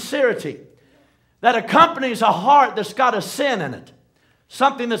insincerity that accompanies a heart that's got a sin in it.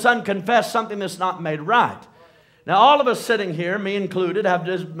 Something that's unconfessed, something that's not made right. Now, all of us sitting here, me included,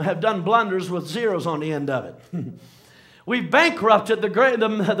 have done blunders with zeros on the end of it. We've bankrupted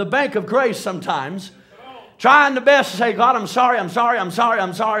the bank of grace sometimes, trying the best to say, God, I'm sorry, I'm sorry, I'm sorry,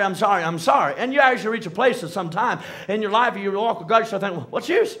 I'm sorry, I'm sorry, I'm sorry. And you actually reach a place at some time in your life, you walk with God, you start thinking, well, what's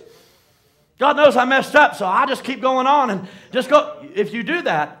use? God knows I messed up, so I just keep going on and just go. If you do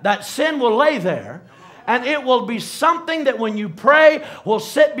that, that sin will lay there. And it will be something that when you pray will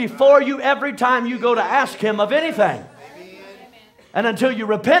sit before you every time you go to ask Him of anything. And until you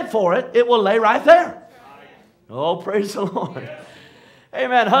repent for it, it will lay right there. Oh, praise the Lord.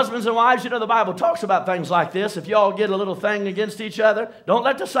 Amen. Husbands and wives, you know the Bible talks about things like this. If you all get a little thing against each other, don't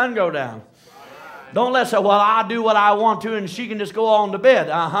let the sun go down. Don't let say, well, I'll do what I want to and she can just go on to bed.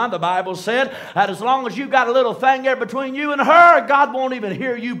 The Bible said that as long as you've got a little thing there between you and her, God won't even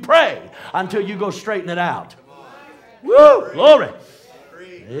hear you pray until you go straighten it out. Woo! Glory.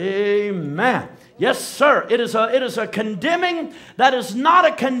 Amen. Yes, sir. It is a condemning that is not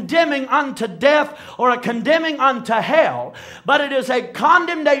a condemning unto death or a condemning unto hell, but it is a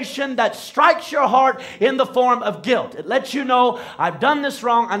condemnation that strikes your heart in the form of guilt. It lets you know, I've done this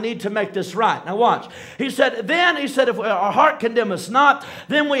wrong, I need to make this right. Now watch. He said, if our heart condemn us not,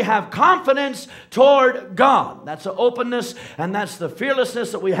 then we have confidence toward God. That's the openness and that's the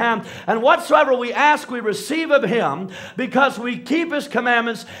fearlessness that we have. And whatsoever we ask, we receive of Him because we keep His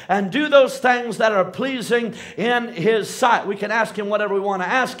commandments and do those things that are pleasing in His sight. We can ask Him whatever we want to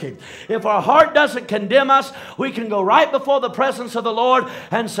ask Him. If our heart doesn't condemn us, we can go right before the presence of the Lord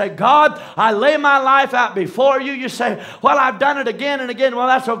and say, God, I lay my life out before you. You say, well, I've done it again and again. Well,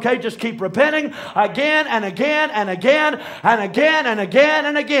 that's okay. Just keep repenting again and again and again and again and again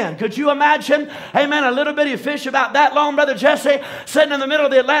and again. Could you imagine, amen, a little bitty fish about that long, Brother Jesse, sitting in the middle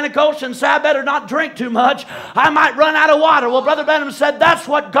of the Atlantic Ocean, say, I better not drink too much. I might run out of water. Well, Brother Benham said, that's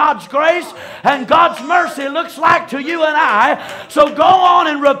what God's grace and God's mercy looks like to you and I. So go on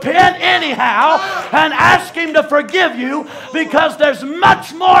and repent anyhow and ask Him to forgive you because there's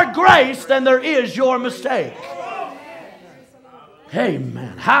much more grace than there is your mistake.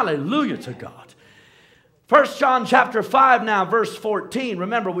 Amen. Hallelujah to God. 1 John chapter 5 now, verse 14.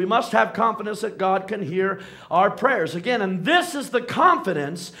 Remember, we must have confidence that God can hear our prayers. Again, and this is the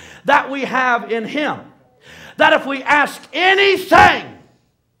confidence that we have in Him. That if we ask anything,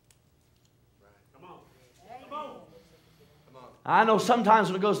 I know sometimes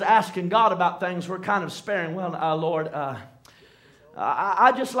when it goes to asking God about things, we're kind of sparing. Well, Lord,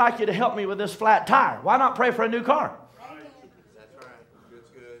 I'd just like you to help me with this flat tire. Why not pray for a new car? That's right. That's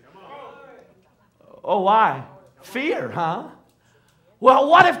good. Oh, why? Fear, huh? Well,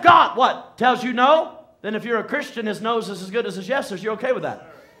 what if God, tells you no? Then if you're a Christian, His no's is as good as His yeses. You're okay with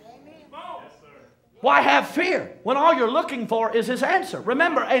that? Why have fear when all you're looking for is His answer?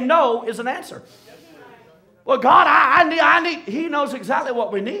 Remember, a no is an answer. Well, God, I need. He knows exactly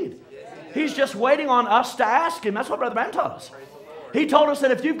what we need. He's just waiting on us to ask Him. That's what Brother Branham taught us. He told us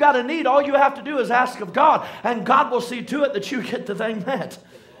that if you've got a need, all you have to do is ask of God, and God will see to it that you get the thing met.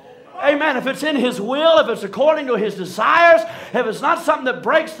 Amen. If it's in His will, if it's according to His desires, if it's not something that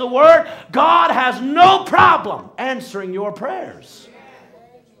breaks the Word, God has no problem answering your prayers.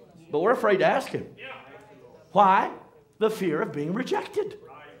 But we're afraid to ask Him. Why? The fear of being rejected.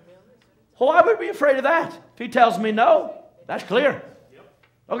 Why would we be afraid of that? If He tells me no, that's clear.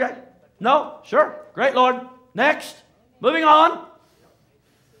 Okay. No, sure. Great, Lord. Next. Moving on.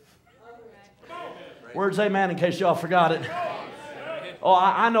 Words amen in case y'all forgot it. Oh,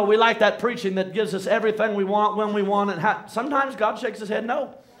 I know we like that preaching that gives us everything we want when we want it. Sometimes God shakes His head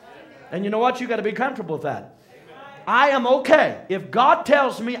no. And you know what? You got to be comfortable with that. I am okay. If God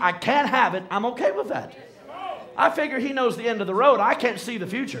tells me I can't have it, I'm okay with that. I figure He knows the end of the road. I can't see the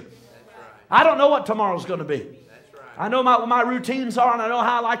future. I don't know what tomorrow's going to be. I know what my routines are and I know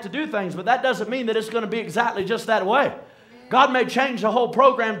how I like to do things, but that doesn't mean that it's going to be exactly just that way. God may change the whole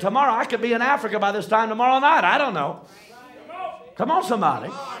program tomorrow. I could be in Africa by this time tomorrow night. I don't know. Come on, somebody.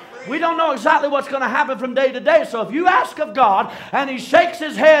 We don't know exactly what's going to happen from day to day. So if you ask of God and He shakes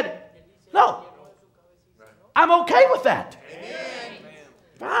His head, no, I'm okay with that.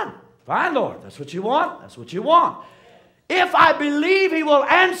 Fine. Fine, Lord. That's what you want. That's what you want. If I believe He will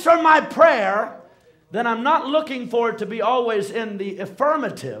answer my prayer, then I'm not looking for it to be always in the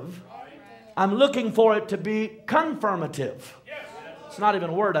affirmative. I'm looking for it to be confirmative. It's not even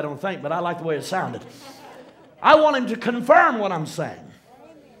a word, I don't think, but I like the way it sounded. I want Him to confirm what I'm saying.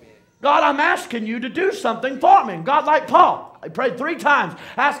 God, I'm asking you to do something for me. And God, like Paul, he prayed 3 times,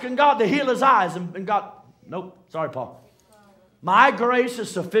 asking God to heal his eyes. And God, nope, sorry, Paul. My grace is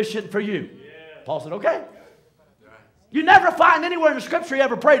sufficient for you. Paul said, okay. You never find anywhere in the Scripture he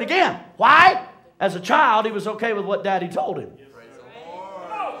ever prayed again. Why? As a child, he was okay with what Daddy told him.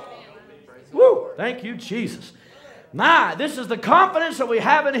 Woo! Thank you, Jesus. Now, this is the confidence that we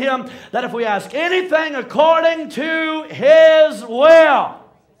have in Him, that if we ask anything according to His will.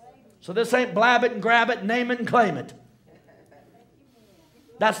 So this ain't blab it and grab it, name it and claim it.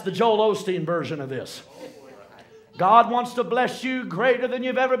 That's the Joel Osteen version of this. God wants to bless you greater than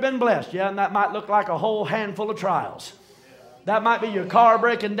you've ever been blessed. Yeah, and that might look like a whole handful of trials. That might be your car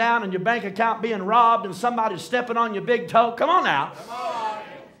breaking down and your bank account being robbed and somebody stepping on your big toe. Come on now.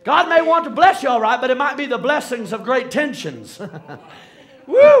 God may want to bless you all right, but it might be the blessings of great tensions.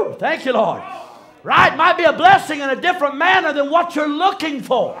 Woo! Thank you, Lord. Right? Might be a blessing in a different manner than what you're looking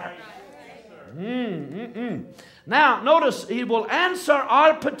for. Now, notice He will answer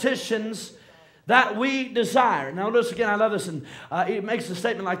our petitions that we desire. Now, notice again, I love this, and He makes a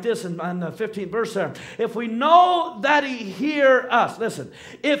statement like this in the 15th verse there. If we know that He hear us, listen,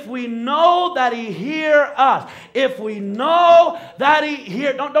 if we know that He hear us, if we know that He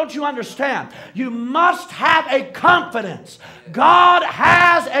hear, don't you understand? You must have a confidence. God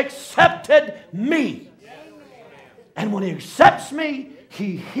has accepted me. And when He accepts me,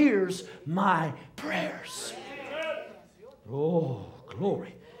 He hears my prayers. Oh,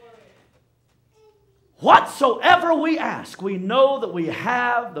 glory. Whatsoever we ask, we know that we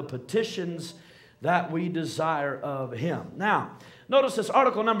have the petitions that we desire of Him. Now, notice this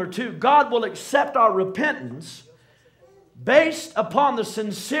article number 2. God will accept our repentance based upon the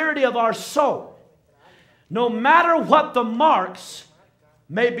sincerity of our soul, no matter what the marks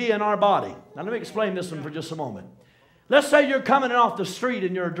may be in our body. Now, let me explain this one for just a moment. Let's say you're coming in off the street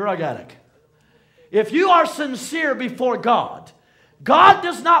and you're a drug addict. If you are sincere before God, God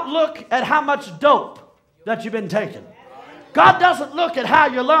does not look at how much dope that you've been taking. God doesn't look at how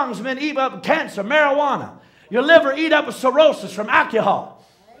your lungs have been eaten up with cancer, marijuana, your liver eat up with cirrhosis from alcohol.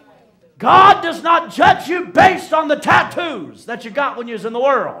 God does not judge you based on the tattoos that you got when you was in the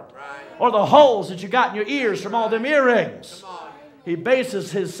world, or the holes that you got in your ears from all them earrings. He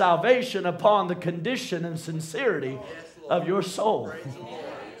bases His salvation upon the condition and sincerity of your soul.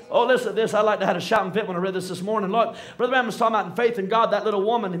 Oh, listen to this. I like to have a shouting fit when I read this morning. Look, Brother Branham was talking about in faith in God, that little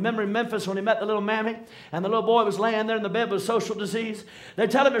woman. Remember in Memphis when he met the little mammy and the little boy was laying there in the bed with social disease? They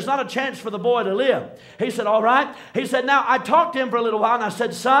tell him there's not a chance for the boy to live. He said, all right. He said, now I talked to him for a little while and I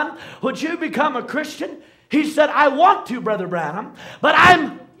said, son, would you become a Christian? He said, I want to, Brother Branham, but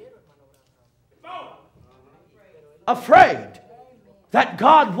I'm afraid that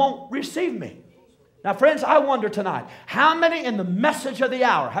God won't receive me. Now, friends, I wonder tonight, how many in the message of the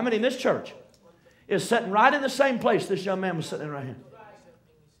hour, how many in this church is sitting right in the same place this young man was sitting right here?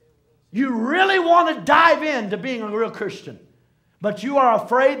 You really want to dive into being a real Christian, but you are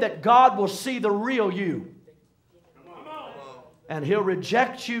afraid that God will see the real you. And He'll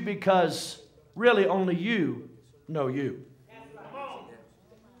reject you because really only you know you.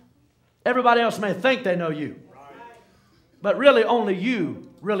 Everybody else may think they know you, but really only you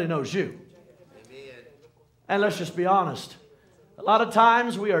really knows you. And let's just be honest. A lot of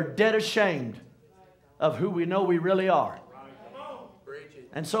times we are dead ashamed of who we know we really are.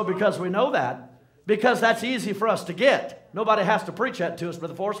 And so because we know that, because that's easy for us to get, nobody has to preach that to us,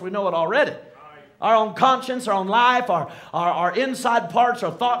 Brother Forrest, we know it already. Our own conscience, our own life, our inside parts,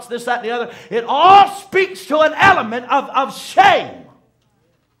 our thoughts, this, that, and the other, it all speaks to an element of shame.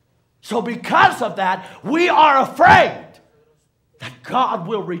 So because of that, we are afraid that God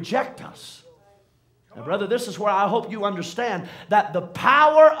will reject us. Now, brother, this is where I hope you understand that the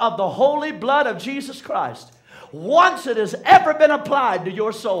power of the holy blood of Jesus Christ, once it has ever been applied to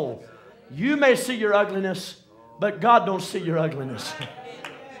your soul, you may see your ugliness, but God don't see your ugliness.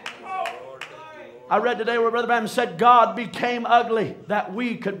 I read today where Brother Branham said God became ugly that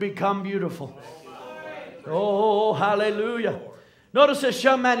we could become beautiful. Oh, hallelujah. Notice this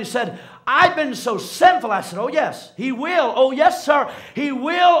young man, he said, I've been so sinful. I said, oh yes, He will. Oh yes, sir. He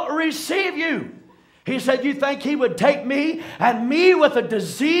will receive you. He said, you think He would take me and me with a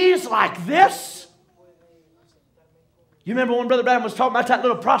disease like this? You remember when Brother Branham was talking about that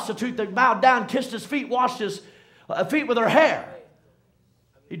little prostitute that bowed down, kissed his feet, washed his feet with her hair?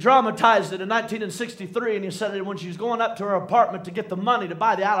 He dramatized it in 1963, and he said that when she was going up to her apartment to get the money to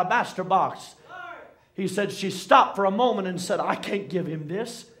buy the alabaster box, He said she stopped for a moment and said, I can't give him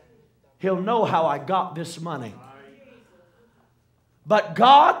this. He'll know how I got this money. But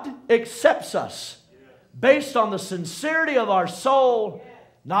God accepts us based on the sincerity of our soul,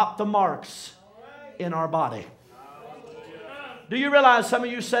 not the marks in our body. Do you realize, some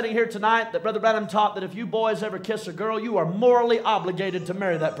of you sitting here tonight, that Brother Branham taught that if you boys ever kiss a girl, you are morally obligated to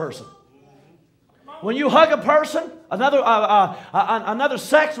marry that person. When you hug a person, another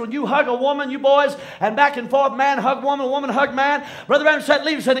sex, when you hug a woman, you boys, and back and forth, man hug woman, woman hug man, Brother Branham said,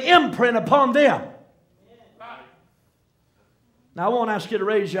 leaves an imprint upon them. Now, I won't ask you to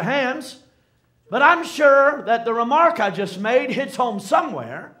raise your hands, but I'm sure that the remark I just made hits home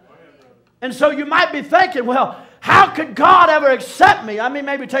somewhere. And so you might be thinking, well, how could God ever accept me? I mean,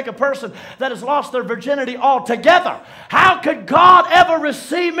 maybe take a person that has lost their virginity altogether. How could God ever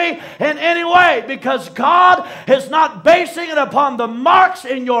receive me in any way? Because God is not basing it upon the marks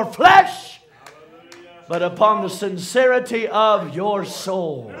in your flesh, but upon the sincerity of your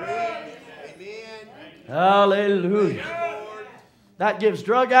soul. Hallelujah. That gives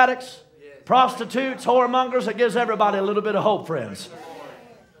drug addicts, prostitutes, whoremongers, it gives everybody a little bit of hope, friends.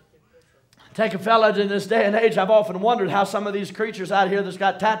 Take a fella in this day and age, I've often wondered how some of these creatures out here that's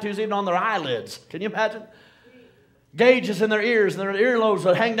got tattoos even on their eyelids. Can you imagine? Gauges in their ears, and their earlobes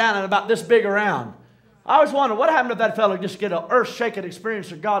that hang down and about this big around. I always wonder, what happened if that fella just get an earth-shaking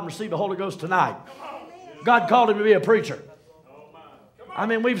experience of God and receive the Holy Ghost tonight? God called him to be a preacher. I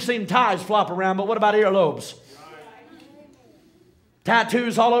mean, we've seen ties flop around, but what about earlobes?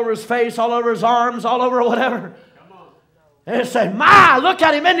 Tattoos all over his face, all over his arms, all over whatever. And they say, my, look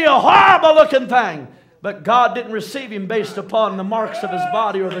at him, isn't he a horrible looking thing? But God didn't receive him based upon the marks of his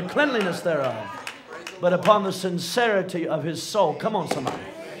body or the cleanliness thereof, but upon the sincerity of his soul. Come on, somebody.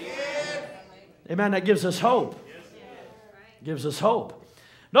 Amen. That gives us hope. Gives us hope.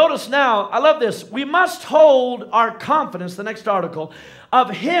 Notice now, I love this. We must hold our confidence, the next article, of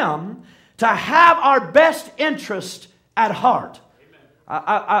him to have our best interest at heart.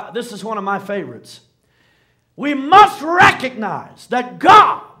 This is one of my favorites. We must recognize that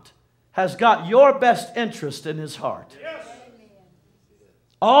God has got your best interest in his heart. Yes.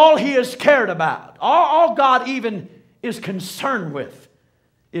 All he has cared about, all God even is concerned with,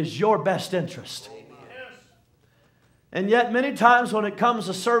 is your best interest. Yes. And yet many times when it comes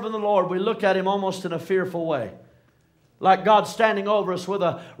to serving the Lord, we look at him almost in a fearful way. Like God standing over us with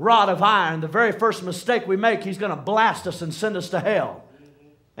a rod of iron. The very first mistake we make, he's going to blast us and send us to hell.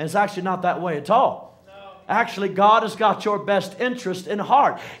 And it's actually not that way at all. Actually, God has got your best interest in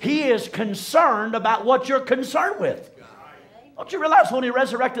heart. He is concerned about what you're concerned with. Don't you realize when he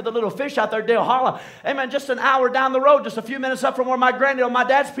resurrected the little fish out there at Dale Hollow, amen, just an hour down the road, just a few minutes up from where my granddad and my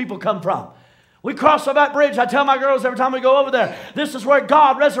dad's people come from. We cross over that bridge. I tell my girls every time we go over there, this is where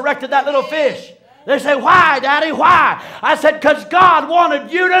God resurrected that little fish. They say, why, Daddy, why? I said, because God wanted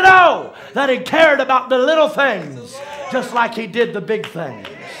you to know that he cared about the little things, just like he did the big things.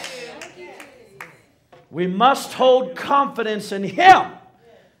 We must hold confidence in him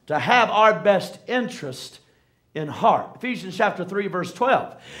to have our best interest in heart. Ephesians chapter 3, verse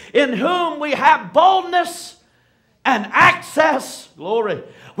 12. In whom we have boldness and access, glory,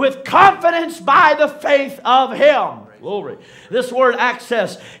 with confidence by the faith of him. Glory. This word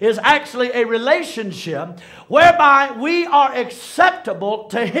access is actually a relationship whereby we are acceptable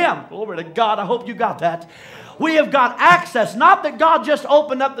to him. Glory to God. I hope you got that. We have got access. Not that God just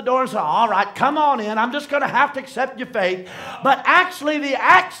opened up the door and said, all right, come on in. I'm just going to have to accept your faith. But actually the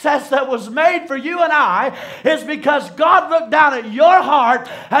access that was made for you and I is because God looked down at your heart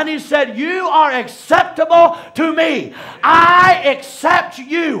and he said, you are acceptable to me. I accept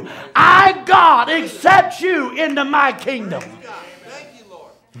you. I, God, accept you into my kingdom. Thank you,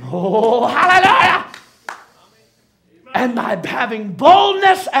 Lord. Oh, hallelujah. And by having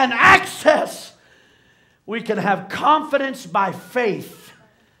boldness and access, we can have confidence by faith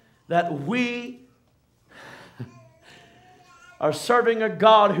that we are serving a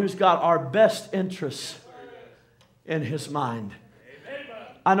God who's got our best interests in his mind.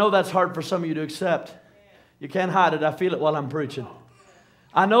 I know that's hard for some of you to accept. You can't hide it. I feel it while I'm preaching.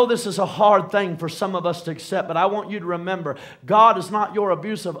 I know this is a hard thing for some of us to accept, but I want you to remember, God is not your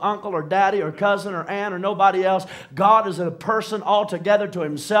abusive uncle or daddy or cousin or aunt or nobody else. God is a person altogether to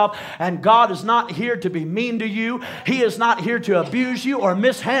himself, and God is not here to be mean to you. He is not here to abuse you or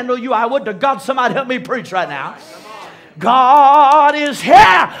mishandle you. I would to God somebody help me preach right now. God is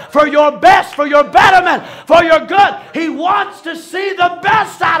here for your best, for your betterment, for your good. He wants to see the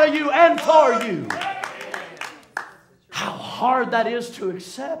best out of you and for you. How hard that is to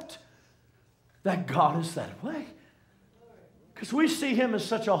accept that God is that way. Because we see Him as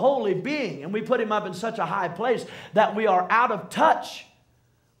such a holy being, and we put Him up in such a high place that we are out of touch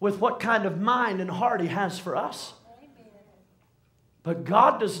with what kind of mind and heart He has for us. But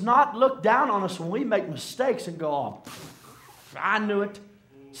God does not look down on us when we make mistakes and go, oh, I knew it.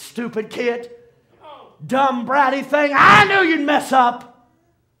 Stupid kid. Dumb, bratty thing. I knew you'd mess up.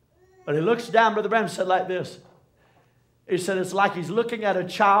 But He looks down, Brother Branham said like this. He said it's like He's looking at a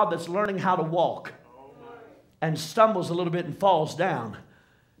child that's learning how to walk and stumbles a little bit and falls down.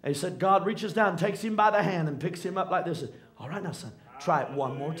 And He said God reaches down and takes him by the hand and picks him up like this. Said, all right now, son, try it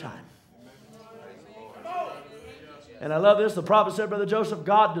one more time. And I love this. The prophet said, Brother Joseph,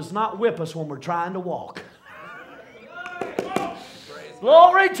 God does not whip us when we're trying to walk.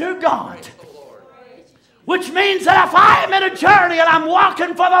 Glory to God. Which means that if I am in a journey and I'm walking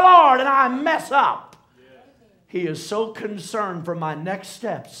for the Lord and I mess up, He is so concerned for my next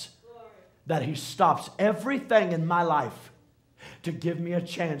steps that He stops everything in my life to give me a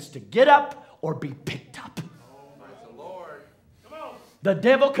chance to get up or be picked up. The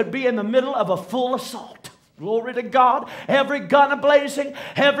devil could be in the middle of a full assault. Glory to God. Every gun a-blazing,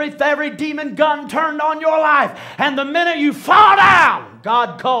 every demon gun turned on your life. And the minute you fall down,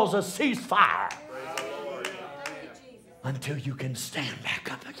 God calls a ceasefire. Until you can stand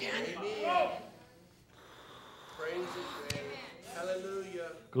back up again.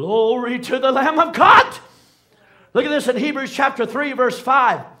 Glory to the Lamb of God. Look at this in Hebrews chapter 3 verse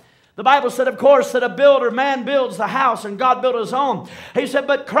 5. The Bible said, of course, that a builder, man builds the house and God built His own. He said,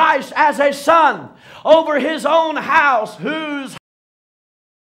 but Christ as a son over His own house, whose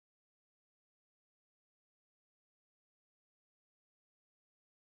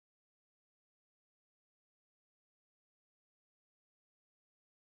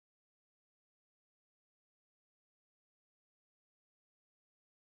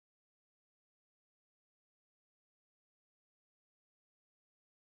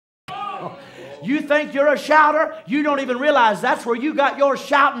you think you're a shouter? You don't even realize that's where you got your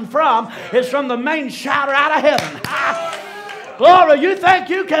shouting from. It's from the main shouter out of heaven. Glory, you think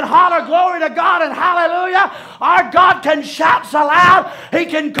you can holler glory to God and hallelujah? Our God can shout so loud, He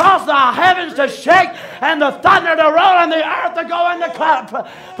can cause the heavens to shake and the thunder to roll and the earth to go into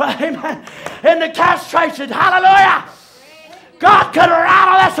castration. Hallelujah. God could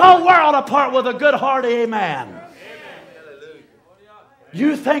rattle this whole world apart with a good hearty amen.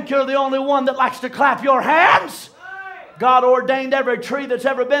 You think you're the only one that likes to clap your hands? God ordained every tree that's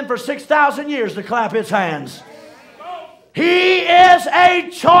ever been for 6,000 years to clap its hands. He is a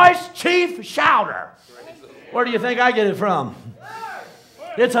choice chief shouter. Where do you think I get it from?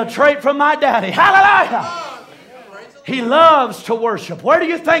 It's a trait from my daddy. Hallelujah! He loves to worship. Where do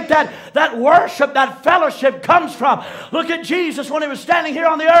you think that worship, that fellowship comes from? Look at Jesus when He was standing here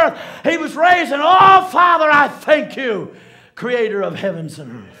on the earth. He was raising, oh Father, I thank You, Creator of heavens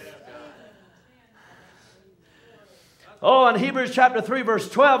and earth. Oh, in Hebrews chapter 3 verse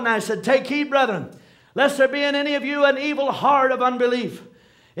 12 now He said, take heed, brethren, lest there be in any of you an evil heart of unbelief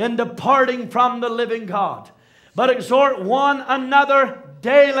in departing from the living God. But exhort one another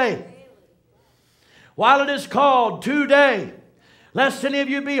daily, while it is called today, lest any of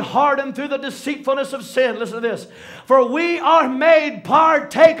you be hardened through the deceitfulness of sin. Listen to this. For we are made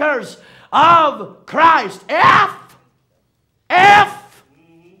partakers of Christ. If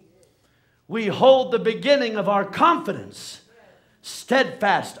we hold the beginning of our confidence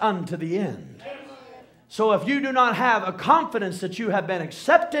steadfast unto the end. So if you do not have a confidence that you have been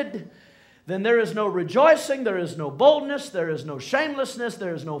accepted, then there is no rejoicing, there is no boldness, there is no shamelessness,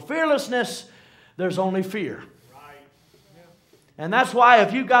 there is no fearlessness, there's only fear. And that's why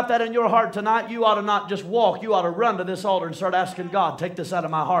if you got that in your heart tonight, you ought to not just walk, you ought to run to this altar and start asking God, take this out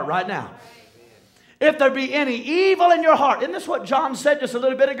of my heart right now. If there be any evil in your heart. Isn't this what John said just a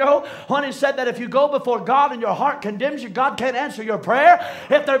little bit ago? When he said that if you go before God and your heart condemns you, God can't answer your prayer.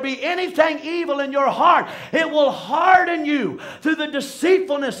 If there be anything evil in your heart, it will harden you through the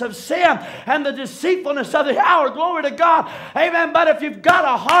deceitfulness of sin and the deceitfulness of the hour. Glory to God. Amen. But if you've got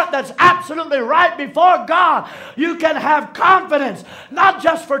a heart that's absolutely right before God, you can have confidence, not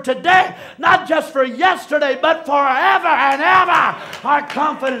just for today, not just for yesterday, but forever and ever. Our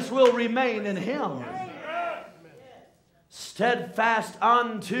confidence will remain in Him. Steadfast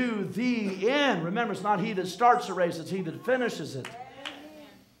unto the end. Remember, it's not he that starts the race, it's he that finishes it.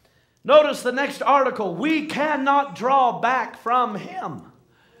 Notice the next article. We cannot draw back from Him.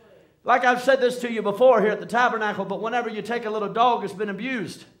 Like I've said this to you before here at the Tabernacle, but whenever you take a little dog that's been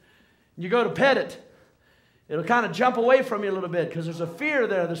abused, and you go to pet it, it'll kind of jump away from you a little bit because there's a fear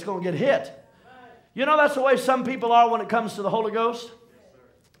there that's going to get hit. You know that's the way some people are when it comes to the Holy Ghost.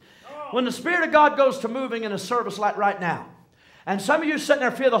 When the Spirit of God goes to moving in a service like right now, And some of you sitting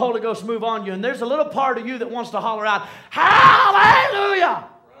there feel the Holy Ghost move on you, and there's a little part of you that wants to holler out, hallelujah!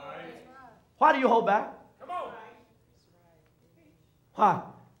 Why do you hold back? Why?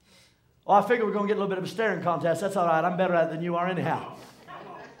 Oh, I figure we're going to get a little bit of a staring contest. That's all right. I'm better at it than you are anyhow.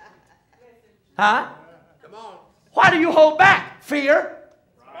 Huh? Come on. Why do you hold back? Fear.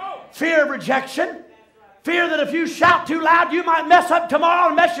 Fear of rejection. Fear that if you shout too loud, you might mess up tomorrow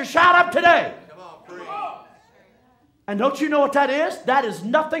and mess your shout up today. Come on, preach. And don't you know what that is? That is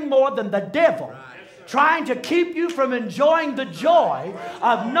nothing more than the devil trying to keep you from enjoying the joy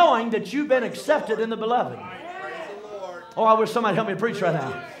of knowing that you've been accepted in the beloved. Oh, I wish somebody help me preach right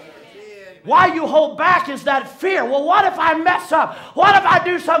now. Why you hold back is that fear. Well, what if I mess up? What if I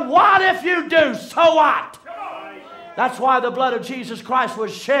do something? What if you do? So what? That's why the blood of Jesus Christ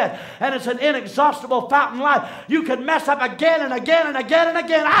was shed. And it's an inexhaustible fountain of life. You can mess up again and again and again and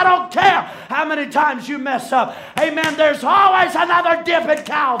again. I don't care how many times you mess up. Amen. There's always another dip at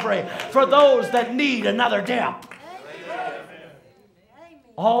Calvary for those that need another dip.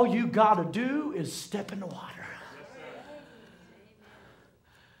 All you got to do is step in the water.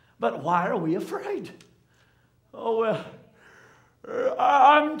 But why are we afraid? Oh, well,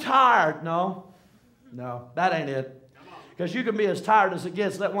 I'm tired. No, that ain't it. Because you can be as tired as it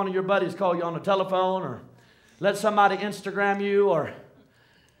gets. Let one of your buddies call you on the telephone, or let somebody Instagram you, or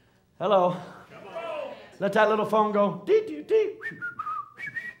hello. Let that little phone go. Dee, dee, dee.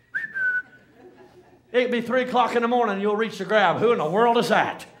 It could be 3 o'clock in the morning and you'll reach the grab. Who in the world is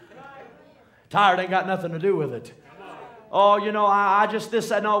that? Tired ain't got nothing to do with it. Oh, you know, I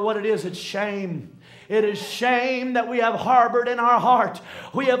know what it is. It's shame. It is shame that we have harbored in our heart.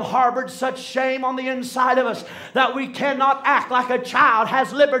 We have harbored such shame on the inside of us that we cannot act like a child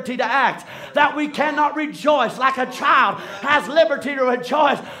has liberty to act. That we cannot rejoice like a child has liberty to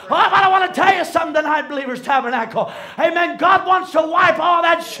rejoice. Oh, but I want to tell you something tonight, Believers Tabernacle. Amen. God wants to wipe all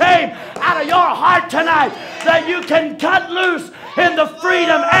that shame out of your heart tonight, that you can cut loose in the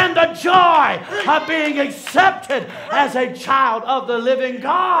freedom and the joy of being accepted as a child of the living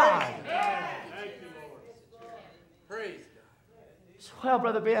God. Well,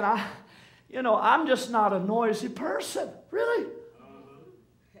 Brother Ben, I'm just not a noisy person. Really?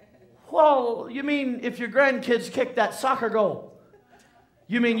 Well, you mean if your grandkids kick that soccer goal,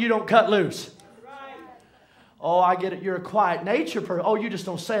 you mean you don't cut loose? Oh, I get it. You're a quiet nature person. Oh, you just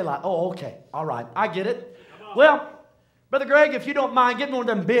don't say a lot. Oh, okay. All right. I get it. Well, Brother Greg, if you don't mind, get me one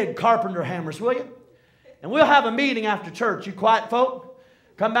of them big carpenter hammers, will you? And we'll have a meeting after church. You quiet folk,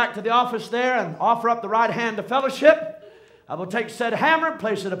 come back to the office there and offer up the right hand of fellowship. I will take said hammer,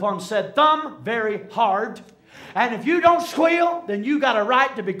 place it upon said thumb, very hard. And if you don't squeal, then you got a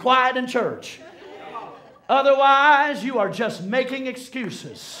right to be quiet in church. Otherwise, you are just making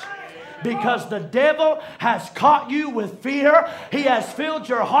excuses. Because the devil has caught you with fear. He has filled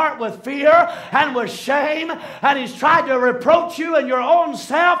your heart with fear and with shame. And he's tried to reproach you in your own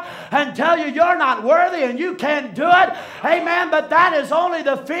self and tell you you're not worthy and you can't do it. Amen. But that is only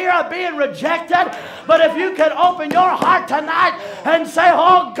the fear of being rejected. But if you can open your heart tonight and say,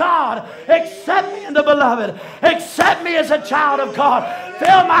 oh God, accept me in the beloved. Accept me as a child of God.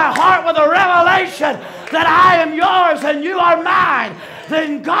 Fill my heart with a revelation that I am yours and you are mine.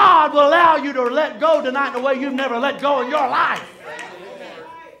 Then God will allow you to let go tonight in a way you've never let go in your life.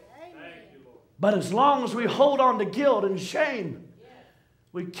 But as long as we hold on to guilt and shame,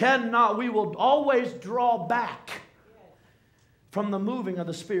 we will always draw back from the moving of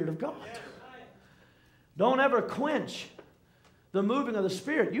the Spirit of God. Don't ever quench the moving of the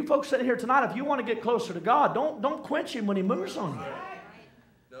Spirit. You folks sitting here tonight, if you want to get closer to God, don't quench Him when He moves on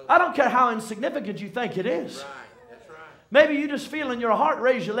you. I don't care how insignificant you think it is. Maybe you just feel in your heart,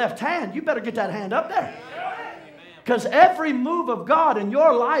 raise your left hand. You better get that hand up there. Because every move of God in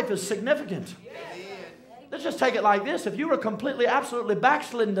your life is significant. Let's just take it like this. If you were completely, absolutely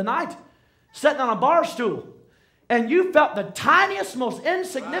backslidden tonight, sitting on a bar stool, and you felt the tiniest, most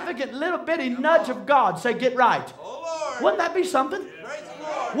insignificant little bitty nudge of God say, get right. Wouldn't that be something?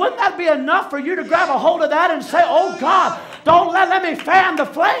 Wouldn't that be enough for you to grab a hold of that and say, oh God, don't let me fan the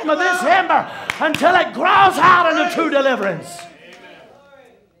flame of this ember until it grows out into true deliverance.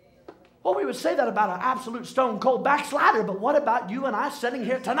 Well, we would say that about an absolute stone cold backslider, but what about you and I sitting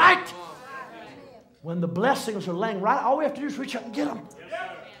here tonight? When the blessings are laying right, all we have to do is reach up and get them.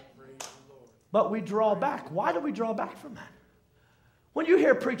 But we draw back. Why do we draw back from that? When you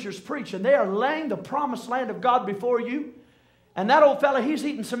hear preachers preach and they are laying the promised land of God before you, and that old fella, he's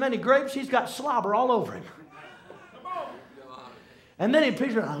eating so many grapes, he's got slobber all over him. And then he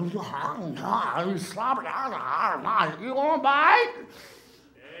preaches, you want to bite?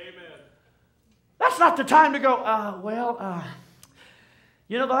 Amen. That's not the time to go,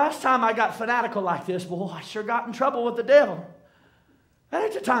 You know, the last time I got fanatical like this, boy, I sure got in trouble with the devil. That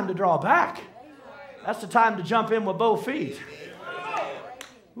ain't the time to draw back. That's the time to jump in with both feet.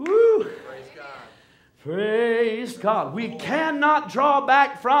 Woo! Praise God. We cannot draw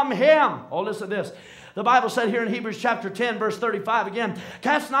back from Him. Oh, listen to this. The Bible said here in Hebrews chapter 10, verse 35 again,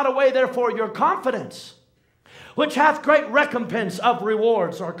 cast not away therefore your confidence, which hath great recompense of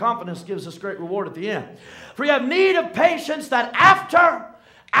rewards. So our confidence gives us great reward at the end. For you have need of patience, that after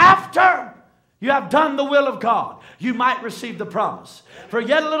you have done the will of God, you might receive the promise. For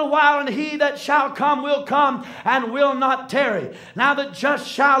yet a little while, and He that shall come will come and will not tarry. Now the just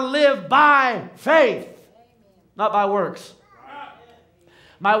shall live by faith, not by works.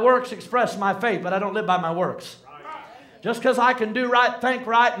 My works express my faith, but I don't live by my works. Just because I can do right, think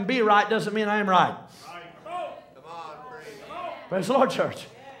right, and be right doesn't mean I am right. Praise the Lord, church.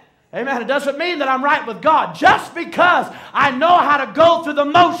 Amen. It doesn't mean that I'm right with God. Just because I know how to go through the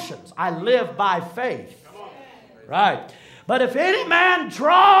motions, I live by faith. Right. But if any man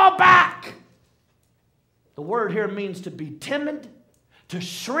draw back, the word here means to be timid, to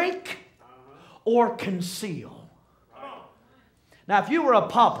shrink, or conceal. Now, if you were a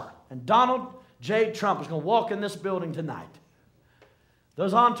pauper and Donald J. Trump was going to walk in this building tonight,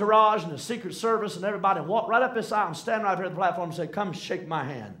 those entourage and the Secret Service and everybody walk right up this aisle and stand right here at the platform and say, come shake my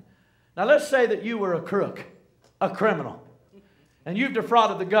hand. Now, let's say that you were a crook, a criminal, and you've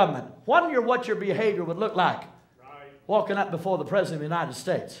defrauded the government. Wonder what your behavior would look like walking up before the President of the United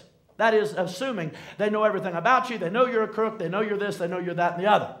States. That is, assuming they know everything about you. They know you're a crook. They know you're this. They know you're that and the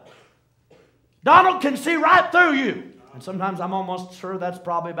other. Donald can see right through you. And sometimes I'm almost sure that's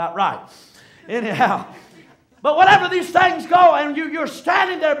probably about right. Anyhow. But whatever these things go, and you're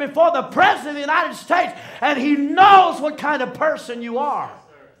standing there before the President of the United States, and he knows what kind of person you are.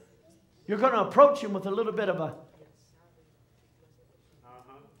 You're going to approach him with a little bit of a,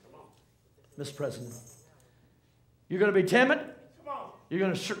 Mr. President, you're going to be timid. You're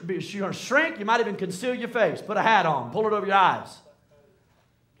going to shrink. You might even conceal your face. Put a hat on. Pull it over your eyes.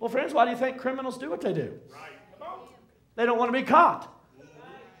 Well, friends, why do you think criminals do what they do? They don't want to be caught.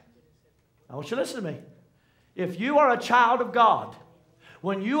 I want you to listen to me. If you are a child of God,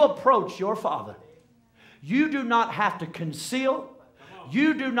 when you approach your Father, you do not have to conceal.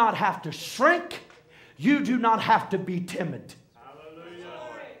 You do not have to shrink. You do not have to be timid.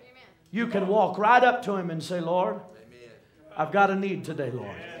 You can walk right up to Him and say, Lord, I've got a need today,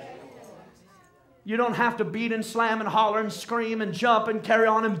 Lord. You don't have to beat and slam and holler and scream and jump and carry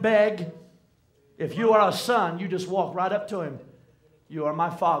on and beg. If you are a son, you just walk right up to Him. You are my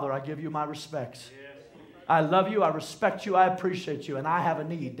Father. I give you my respects. I love you. I respect you. I appreciate you. And I have a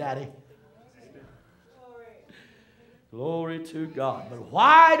need, Daddy. Glory to God. But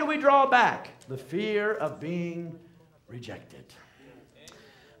why do we draw back? The fear of being rejected.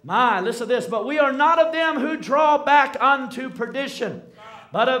 Listen to this. But we are not of them who draw back unto perdition,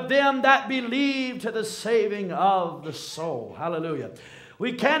 but of them that believe to the saving of the soul. Hallelujah.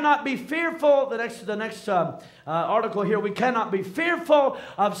 We cannot be fearful. The next article here. We cannot be fearful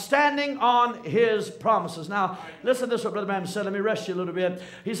of standing on His promises. Now, listen to this, what Brother Branham said. Let me rest you a little bit.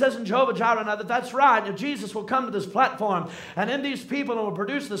 He says in Jehovah Jireh, now that's right. If Jesus will come to this platform, and in these people will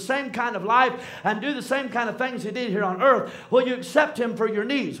produce the same kind of life and do the same kind of things He did here on earth, will you accept Him for your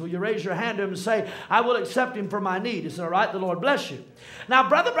needs? Will you raise your hand to Him and say, I will accept Him for my need? He said, all right, the Lord bless you. Now,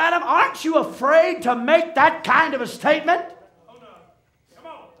 Brother Branham, aren't you afraid to make that kind of a statement?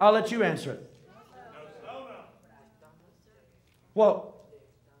 I'll let you answer it. Well,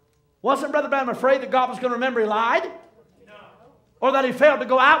 wasn't Brother Branham afraid that God was going to remember he lied? No. Or that he failed to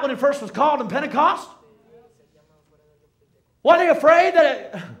go out when he first was called in Pentecost? Wasn't he afraid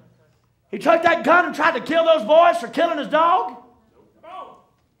that he took that gun and tried to kill those boys for killing his dog? No.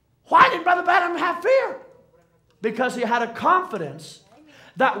 Why did Brother Branham have fear? Because he had a confidence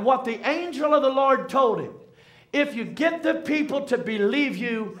that what the angel of the Lord told him, if you get the people to believe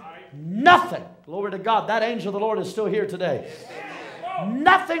you, nothing, glory to God, that angel of the Lord is still here today.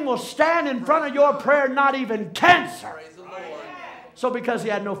 Nothing will stand in front of your prayer, not even cancer. So because he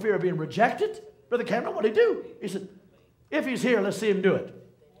had no fear of being rejected, Brother Cameron, what did he do? He said, if he's here, let's see him do it.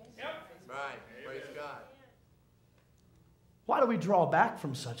 Right. Praise God. Why do we draw back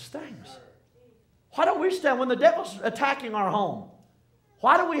from such things? Why don't we stand when the devil's attacking our home?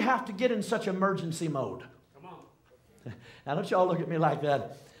 Why do we have to get in such emergency mode? Now, don't y'all look at me like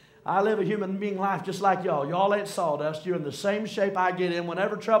that. I live a human being life just like y'all. Y'all ain't sawdust. You're in the same shape I get in.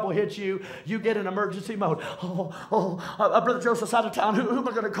 Whenever trouble hits you, you get in emergency mode. Brother Joseph's out of town. Who am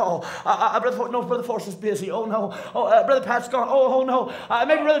I going to call? Brother Forrest is busy. Oh, no. Brother Pat's gone. Oh, no.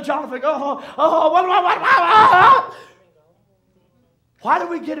 Maybe Brother Jonathan. Why do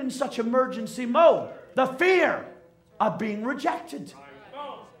we get in such emergency mode? The fear of being rejected.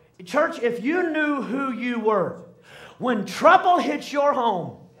 Church, if you knew who you were, when trouble hits your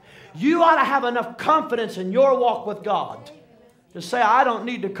home, you ought to have enough confidence in your walk with God to say, I don't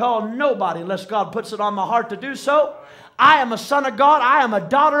need to call nobody unless God puts it on my heart to do so. I am a son of God. I am a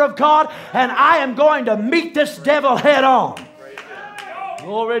daughter of God. And I am going to meet this devil head on.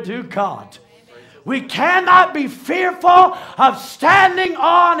 Glory to God. We cannot be fearful of standing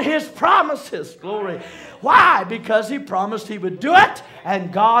on His promises. Glory. Why? Because He promised He would do it,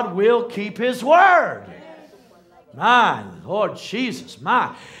 and God will keep His word. My Lord Jesus,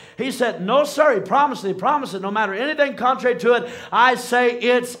 my. He said, no, sir, He promised it. No matter anything contrary to it, I say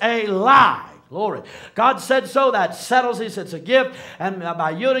it's a lie. Glory. God said so. That settles it. It's a gift. And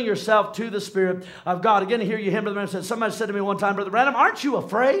by yielding yourself to the Spirit of God. Again, here you him, Brother Branham said, somebody said to me one time, Brother Branham, aren't you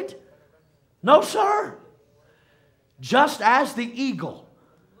afraid? No, sir. Just as the eagle.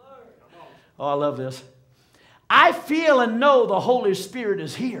 Oh, I love this. I feel and know the Holy Spirit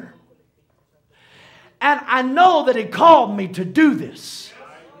is here. And I know that He called me to do this.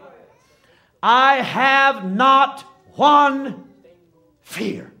 I have not one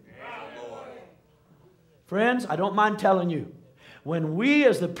fear. Friends, I don't mind telling you, when we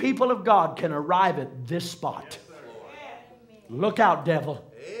as the people of God can arrive at this spot, look out, devil.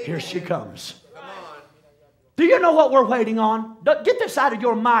 Here she comes. Do you know what we're waiting on? Get this out of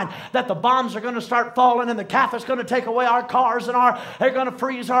your mind, that the bombs are going to start falling and the Catholics going to take away our cars and they're going to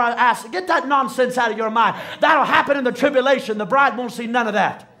freeze our ass. Get that nonsense out of your mind. That'll happen in the tribulation. The bride won't see none of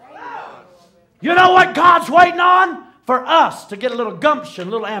that. You know what God's waiting on? For us to get a little gumption,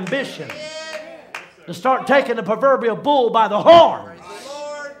 a little ambition. To start taking the proverbial bull by the horns.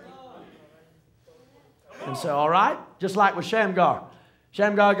 And say, all right, just like with Shamgar.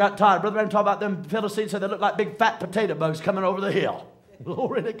 Shamgar got tired. Brother Branham talked about them Philistines, said they looked like big fat potato bugs coming over the hill.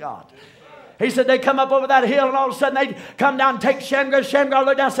 Glory to God. He said they come up over that hill and all of a sudden they come down and take Shamgar. Shamgar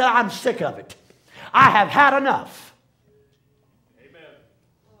looked down and said, I'm sick of it. I have had enough. Amen.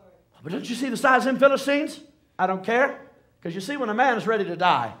 But don't you see the size of them Philistines? I don't care. Because you see, when a man is ready to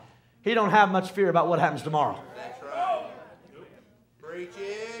die, he don't have much fear about what happens tomorrow. That's right. Preach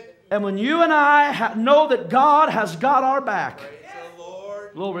it. And when you and I know that God has got our back. Praise the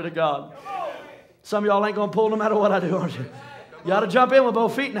Lord. Glory to God. Some of y'all ain't going to pull no matter what I do, aren't you? You ought to jump in with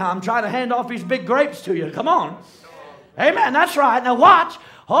both feet now. I'm trying to hand off these big grapes to you. Come on. Amen. That's right. Now watch.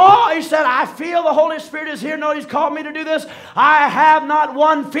 Oh, he said, I feel the Holy Spirit is here. No, He's called me to do this. I have not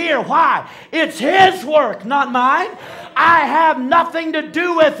one fear. Why? It's His work, not mine. I have nothing to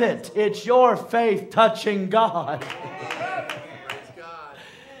do with it. It's your faith touching God. Praise God.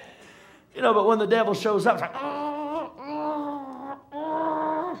 You know, but when the devil shows up, it's like,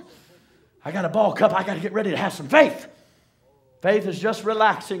 I got a ball cup. I got to get ready to have some faith. Faith is just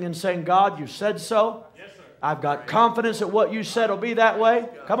relaxing and saying, God, you said so. I've got confidence that what you said will be that way.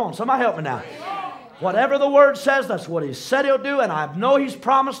 Come on, somebody help me now. Whatever the Word says, that's what He said He'll do, and I know He's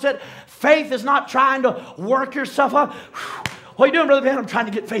promised it. Faith is not trying to work yourself up. What are you doing, Brother Ben? I'm trying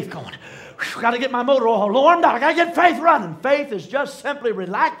to get faith going. Got to get my motor oil warmed up. I got to get faith running. Faith is just simply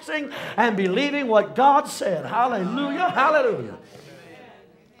relaxing and believing what God said. Hallelujah, hallelujah.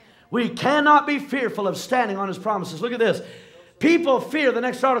 We cannot be fearful of standing on His promises. Look at this. People fear, the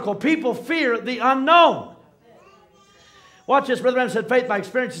next article, people fear the unknown. Watch this. Brother Branham said, faith by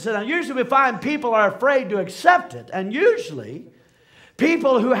experience. He said, now usually we find people are afraid to accept it. And usually,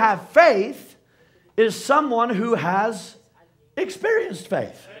 people who have faith is someone who has experienced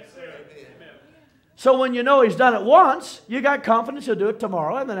faith. So when you know He's done it once, you got confidence He'll do it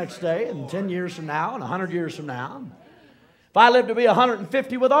tomorrow and the next day and 10 years from now and 100 years from now. If I live to be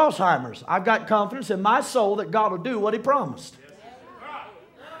 150 with Alzheimer's, I've got confidence in my soul that God will do what He promised.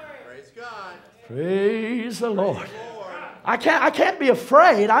 Praise God. Praise the Lord. I can't be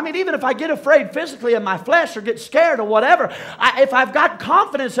afraid. I mean, even if I get afraid physically in my flesh or get scared or whatever, if I've got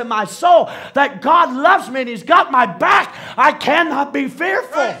confidence in my soul that God loves me and He's got my back, I cannot be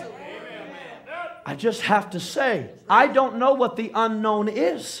fearful. I just have to say, I don't know what the unknown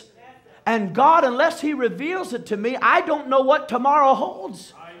is. And God, unless He reveals it to me, I don't know what tomorrow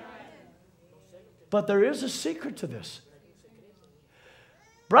holds. But there is a secret to this.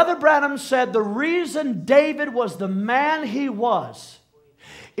 Brother Branham said the reason David was the man he was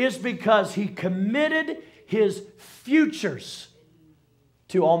is because he committed his futures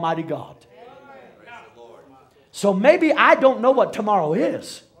to Almighty God. So maybe I don't know what tomorrow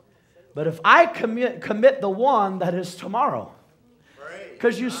is, but if I commit the one that is tomorrow,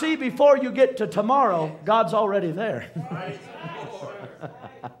 because you see, before you get to tomorrow, God's already there. Praise the Lord.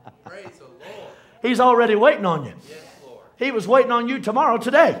 Praise the Lord. He's already waiting on you. Yes, Lord. He was waiting on you tomorrow,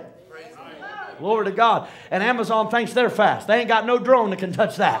 today. Glory to God. And Amazon thinks they're fast. They ain't got no drone that can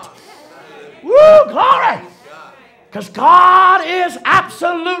touch that. Woo, glory. Because God is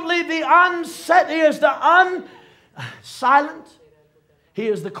absolutely the unset. He is the unsilent. He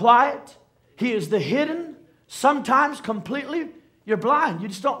is the quiet. He is the hidden. Sometimes completely, you're blind. You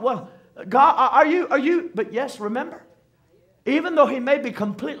just don't, well, God, are you? But yes, remember, even though He may be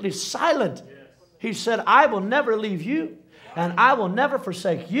completely silent, He said, I will never leave you and I will never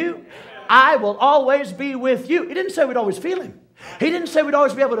forsake you. I will always be with you. He didn't say we'd always feel Him. He didn't say we'd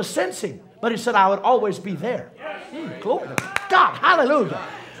always be able to sense Him. But He said, I would always be there. Glory to God. Hallelujah.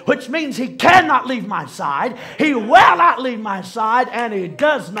 Which means He cannot leave my side. He will not leave my side. And He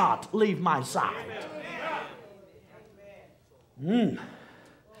does not leave my side.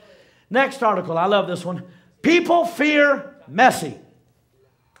 Next article. I love this one. People fear messy.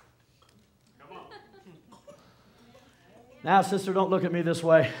 Now, sister, don't look at me this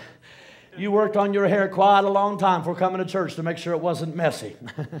way. You worked on your hair quite a long time before coming to church to make sure it wasn't messy.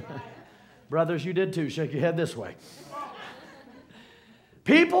 Brothers, you did too. Shake your head this way.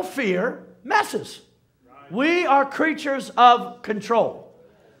 People fear messes. We are creatures of control.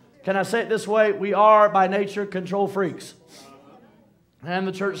 Can I say it this way? We are by nature control freaks. And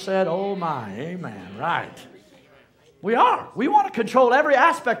the church said, oh my, amen. Right. We are. We want to control every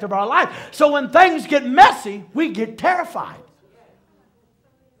aspect of our life. So when things get messy, we get terrified.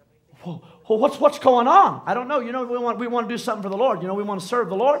 Well, what's going on? I don't know. You know, we want to do something for the Lord. You know, we want to serve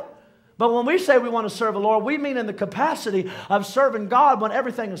the Lord. But when we say we want to serve the Lord, we mean in the capacity of serving God when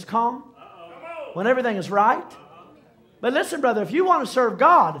everything is calm, when everything is right. But listen, brother, if you want to serve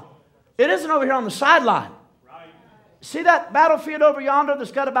God, it isn't over here on the sideline. See that battlefield over yonder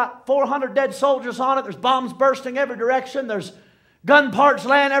that's got about 400 dead soldiers on it? There's bombs bursting every direction. There's gun parts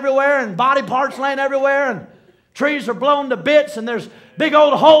laying everywhere and body parts laying everywhere. And trees are blown to bits. And there's big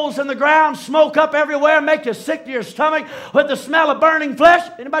old holes in the ground. Smoke up everywhere. Make you sick to your stomach with the smell of burning flesh.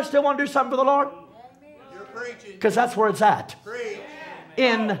 Anybody still want to do something for the Lord? You're preaching. Because that's where it's at. Preach.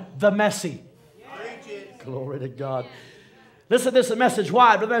 In the messy. Preach it. Glory to God. Listen to this message.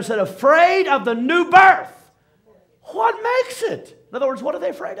 Why? Brother Man said, afraid of the new birth. What makes it? In other words, what are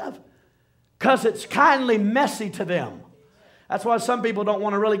they afraid of? Because it's kindly messy to them. That's why some people don't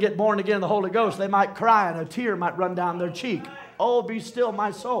want to really get born again in the Holy Ghost. They might cry and a tear might run down their cheek. Oh, be still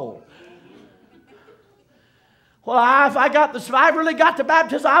my soul. Well, if I really got the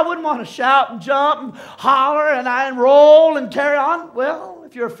baptism, I wouldn't want to shout and jump and holler and roll and carry on. Well,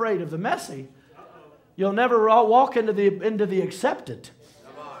 if you're afraid of the messy, you'll never walk into the accepted.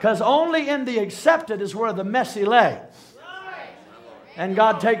 Because only in the accepted is where the messy lay. And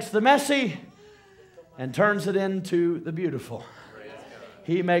God takes the messy and turns it into the beautiful.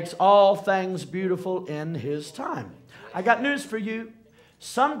 He makes all things beautiful in His time. I got news for you.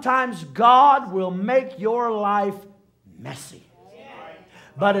 Sometimes God will make your life messy.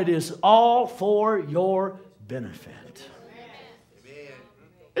 But it is all for your benefit.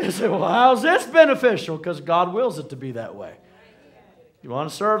 You say, well, how's this beneficial? Because God wills it to be that way. You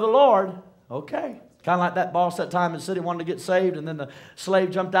want to serve the Lord? Okay. Kind of like that boss that time in the city wanted to get saved, and then the slave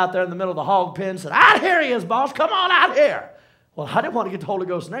jumped out there in the middle of the hog pen and said, out here he is, boss. Come on out here. Well, I didn't want to get the Holy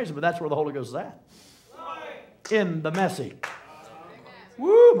Ghost in there, but that's where the Holy Ghost is at. In the messy.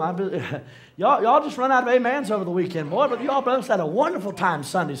 Woo, y'all just run out of amens over the weekend, boy. But y'all brothers had a wonderful time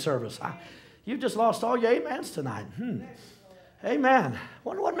Sunday service. You just lost all your amens tonight. Amen.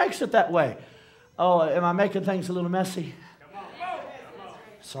 Wonder what makes it that way. Oh, am I making things a little messy?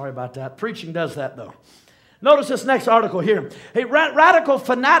 Sorry about that. Preaching does that, though. Notice this next article here. Hey, radical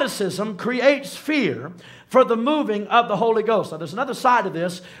fanaticism creates fear for the moving of the Holy Ghost. Now, there's another side of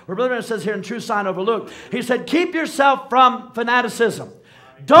this where Brother Branham says here in True Sign Overlooked, he said, keep yourself from fanaticism.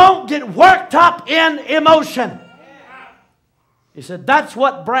 Don't get worked up in emotion. He said, that's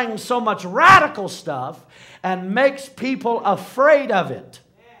what brings so much radical stuff and makes people afraid of it,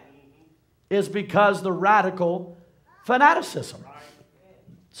 is because the radical fanaticism.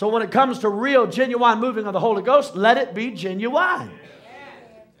 So when it comes to real, genuine moving of the Holy Ghost, let it be genuine.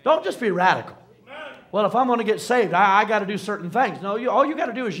 Don't just be radical. Well, if I'm going to get saved, I got to do certain things. No, all you got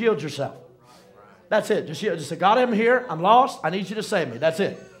to do is yield yourself. That's it. Just say, God, I'm here. I'm lost. I need you to save me. That's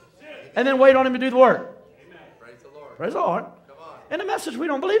it. And then wait on Him to do the work. Praise the Lord. Praise the Lord. In the message, we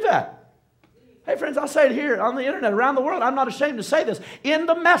don't believe that. Hey, friends, I say it here on the internet, around the world. I'm not ashamed to say this. In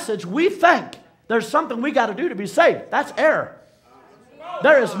the message, we think there's something we got to do to be saved. That's error.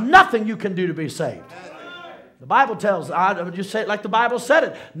 There is nothing you can do to be saved. The Bible tells, I would just say it like the Bible said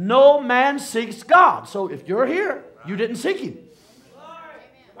it. No man seeks God. So if you're here, you didn't seek Him.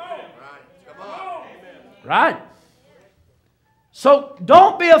 Right. So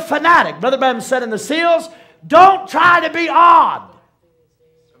don't be a fanatic. Brother Branham said in the seals, don't try to be odd.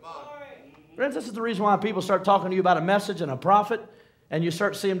 Friends, this is the reason why people start talking to you about a message and a prophet, and you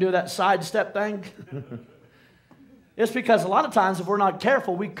start seeing them do that sidestep thing. It's because a lot of times if we're not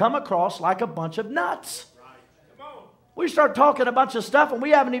careful, we come across like a bunch of nuts. We start talking a bunch of stuff and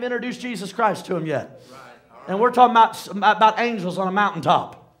we haven't even introduced Jesus Christ to them yet. And we're talking about angels on a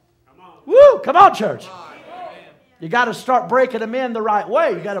mountaintop. Woo! Come on, church. You got to start breaking them in the right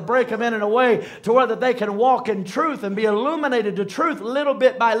way. You got to break them in a way to where that they can walk in truth and be illuminated to truth little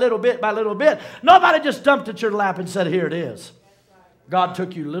bit by little bit by little bit. Nobody just dumped at your lap and said, here it is. God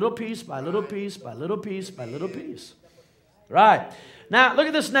took you little piece by little piece by little piece by little piece. Right. Now, look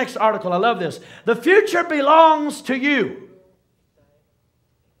at this next article. I love this. The future belongs to you.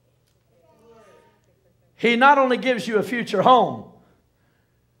 He not only gives you a future home,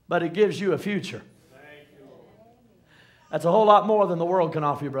 but He gives you a future. That's a whole lot more than the world can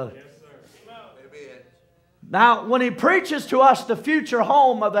offer you, brother. Now, when He preaches to us the future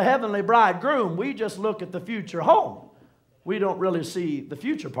home of the heavenly bridegroom, we just look at the future home. We don't really see the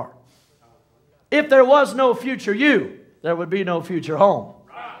future part. If there was no future you, there would be no future home.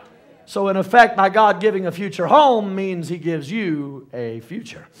 So in effect, by God giving a future home means He gives you a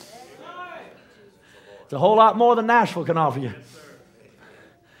future. It's a whole lot more than Nashville can offer you.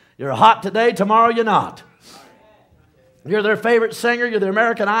 You're hot today, tomorrow you're not. You're their favorite singer, you're their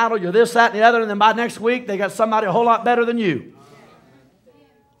American Idol, you're this, that, and the other, and then by next week they got somebody a whole lot better than you.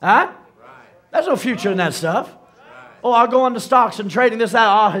 Huh? There's no future in that stuff. Oh, I'll go into stocks and trading this, that.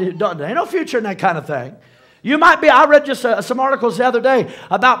 Oh, there ain't no future in that kind of thing. You might be, I read just some articles the other day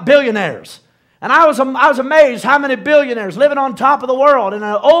about billionaires. And I was amazed how many billionaires living on top of the world in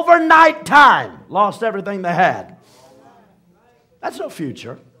an overnight time lost everything they had. That's no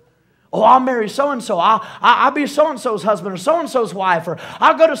future. Oh, I'll marry so-and-so. I'll be so-and-so's husband or so-and-so's wife. Or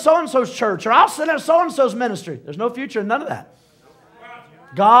I'll go to so-and-so's church. Or I'll sit in so-and-so's ministry. There's no future in none of that.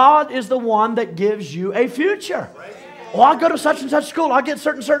 God is the one that gives you a future. Oh, I'll go to such and such school. I'll get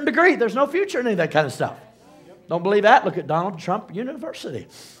certain degree. There's no future in any of that kind of stuff. Don't believe that? Look at Donald Trump University.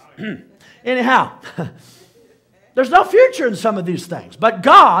 Anyhow, there's no future in some of these things. But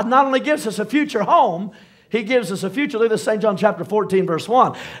God not only gives us a future home, He gives us a future. Look at this, St. John chapter 14, verse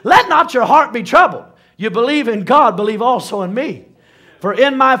 1. Let not your heart be troubled. You believe in God, believe also in me. For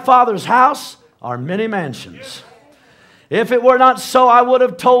in my Father's house are many mansions. If it were not so, I would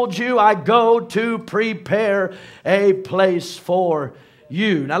have told you, I go to prepare a place for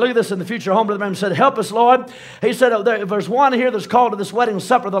you. Now look at this in the future home. Brother Branham said, help us, Lord. He said, there's one here that's called to this wedding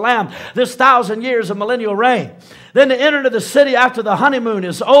supper of the Lamb, this 1,000 years of millennial reign. Then to enter into the city after the honeymoon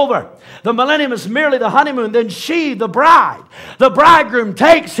is over. The millennium is merely the honeymoon. Then she, the bride, the bridegroom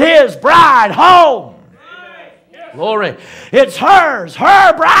takes his bride home. Glory. It's hers,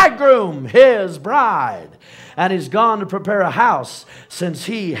 her bridegroom, his bride. And he's gone to prepare a house since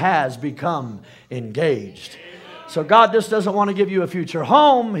he has become engaged. So God just doesn't want to give you a future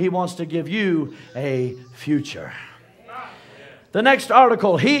home. He wants to give you a future. The next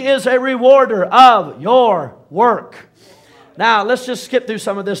article, He is a rewarder of your work. Now, let's just skip through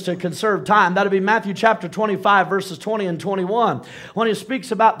some of this to conserve time. That'll be Matthew chapter 25, verses 20 and 21, when He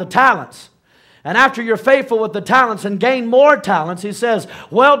speaks about the talents. And after you're faithful with the talents and gain more talents, He says,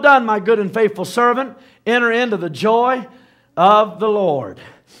 well done, my good and faithful servant. Enter into the joy of the Lord.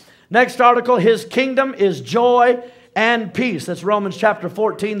 Next article, His kingdom is joy and peace. That's Romans chapter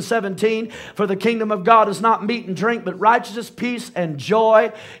 14, 17. For the kingdom of God is not meat and drink, but righteousness, peace, and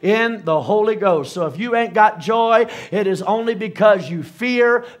joy in the Holy Ghost. So if you ain't got joy, it is only because you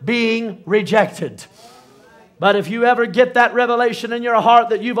fear being rejected. But if you ever get that revelation in your heart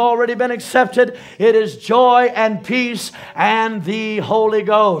that you've already been accepted, it is joy and peace and the Holy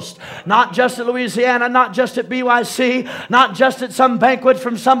Ghost. Not just at Louisiana, not just at BYC, not just at some banquet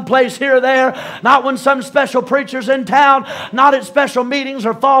from some place here or there, not when some special preacher's in town, not at special meetings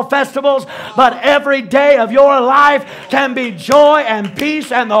or fall festivals, but every day of your life can be joy and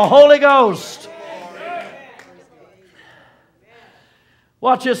peace and the Holy Ghost.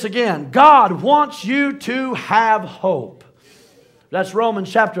 Watch this again. God wants you to have hope. That's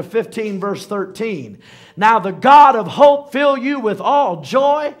Romans chapter 15, verse 13. Now the God of hope fill you with all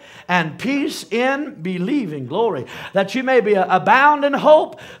joy and peace in believing. Glory. That you may be abound in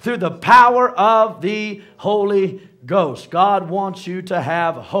hope through the power of the Holy Ghost. God wants you to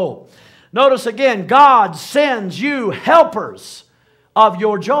have hope. Notice again, God sends you helpers of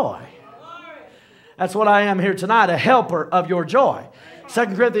your joy. That's what I am here tonight, a helper of your joy.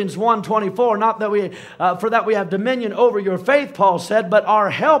 2 Corinthians 1:24, not that we, for that we have dominion over your faith, Paul said, but are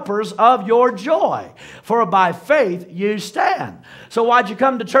helpers of your joy. For by faith you stand. So why'd you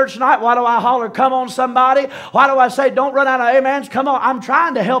come to church tonight? Why do I holler, come on somebody? Why do I say, don't run out of amens? Come on, I'm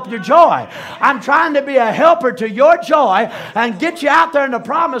trying to help your joy. I'm trying to be a helper to your joy and get you out there in the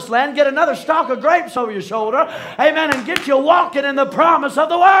promised land, get another stalk of grapes over your shoulder, amen, and get you walking in the promise of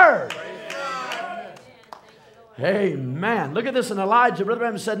the Word. Amen. Look at this in Elijah. Brother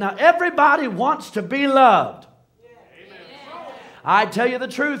Branham said, now everybody wants to be loved. I tell you the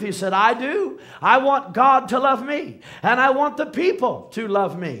truth, he said, I do. I want God to love me, and I want the people to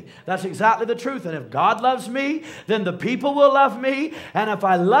love me. That's exactly the truth. And if God loves me, then the people will love me. And if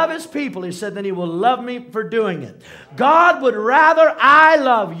I love His people, he said, then He will love me for doing it. God would rather I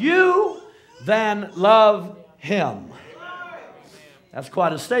love you than love Him. That's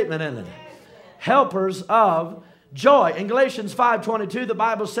quite a statement, isn't it? Helpers of joy. In Galatians 5:22, the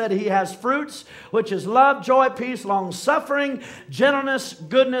Bible said He has fruits, which is love, joy, peace, long-suffering, gentleness,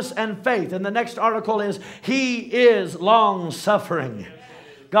 goodness, and faith. And the next article is, He is long-suffering.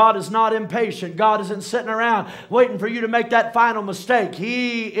 God is not impatient. God isn't sitting around waiting for you to make that final mistake.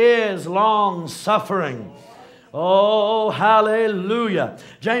 He is long-suffering. Oh, hallelujah.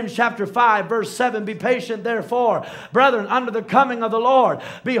 James chapter 5, verse 7, be patient, therefore, brethren, under the coming of the Lord.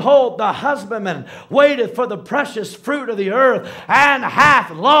 Behold, the husbandman waiteth for the precious fruit of the earth, and hath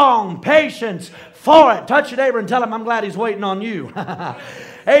long patience for it. Touch your neighbor and tell him, I'm glad he's waiting on you.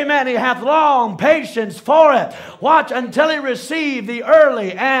 Amen. He hath long patience for it. Watch until he receive the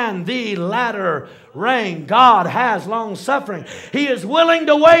early and the latter rain. God has long suffering. He is willing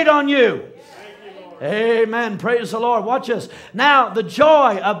to wait on you. Amen. Praise the Lord. Watch this. Now, the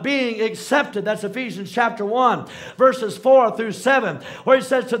joy of being accepted. That's Ephesians chapter 1, verses 4 through 7, where he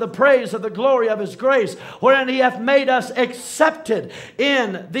says, to the praise of the glory of His grace, wherein He hath made us accepted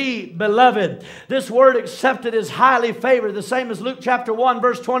in the beloved. This word accepted is highly favored. The same as Luke chapter 1,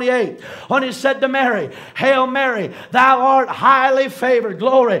 verse 28, when He said to Mary, Hail Mary, thou art highly favored.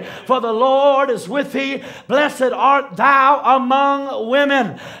 Glory. For the Lord is with thee. Blessed art thou among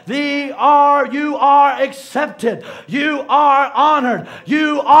women. You are accepted. You are honored.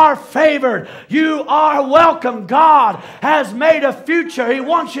 You are favored. You are welcome. God has made a future. He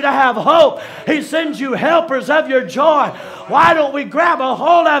wants you to have hope. He sends you helpers of your joy. Why don't we grab a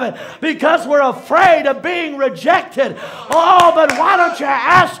hold of it? Because we're afraid of being rejected. Oh, but why don't you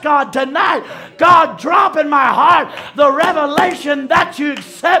ask God tonight, God, drop in my heart the revelation that you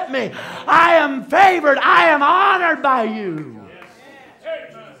accept me. I am favored. I am honored by you.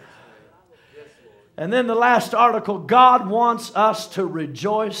 And then the last article, God wants us to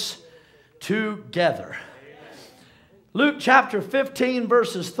rejoice together. Luke chapter 15,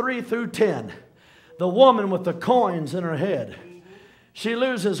 verses 3 through 10. The woman with the coins in her head. She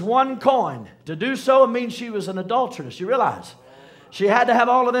loses one coin. To do so means she was an adulteress. You realize? She had to have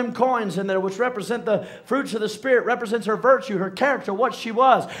all of them coins in there, which represent the fruits of the Spirit, represents her virtue, her character, what she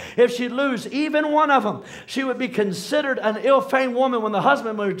was. If she'd lose even one of them, she would be considered an ill-famed woman when the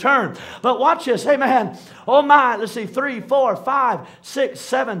husband would return. But watch this. Amen. Oh my. Let's see. 3, 4, 5, 6,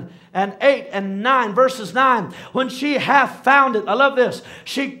 7, and 8, and 9. Verses 9. When she hath found it. I love this.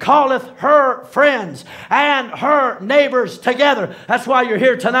 She calleth her friends and her neighbors together. That's why you're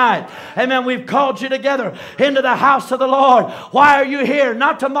here tonight. Amen. We've called you together into the house of the Lord. Why are you here?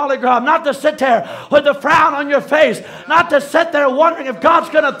 Not to mollygrub, not to sit there with a frown on your face, not to sit there wondering if God's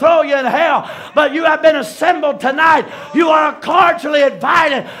going to throw you in hell, but you have been assembled tonight. You are cordially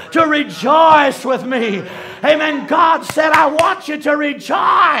invited to rejoice with me. Amen. God said, I want you to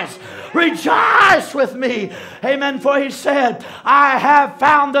rejoice. Rejoice with me. Amen. For He said, I have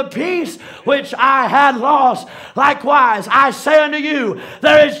found the peace which I had lost. Likewise, I say unto you,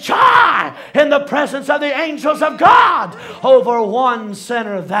 there is joy in the presence of the angels of God over one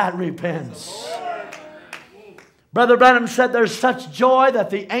sinner that repents. Brother Branham said there's such joy that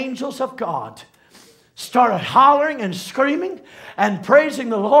the angels of God started hollering and screaming and praising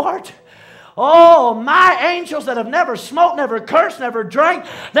the Lord. Oh, my angels that have never smoked, never cursed, never drank,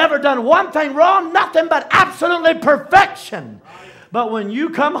 never done one thing wrong, nothing but absolutely perfection. But when you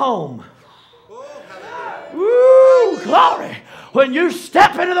come home, woo, glory, when you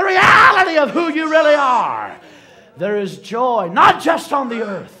step into the reality of who you really are, there is joy, not just on the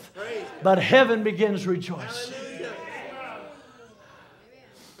earth, but heaven begins rejoicing.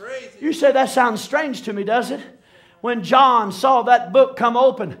 You say that sounds strange to me, does it? When John saw that book come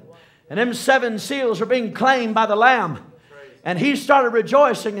open, and them 7 seals are being claimed by the Lamb. And he started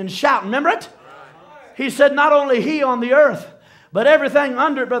rejoicing and shouting. Remember it? He said not only he on the earth, But everything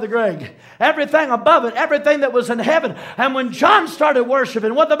under it, Brother Greg, everything above it, everything that was in heaven. And when John started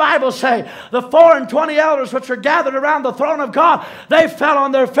worshiping, what the Bible say? The 24 elders which were gathered around the throne of God, they fell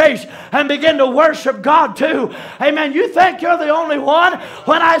on their face and began to worship God too. Amen. You think you're the only one?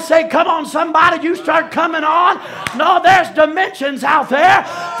 When I say, come on somebody, you start coming on. No, there's dimensions out there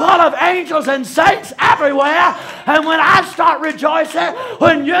full of angels and saints everywhere. And when I start rejoicing,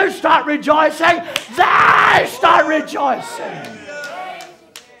 when you start rejoicing, they start rejoicing.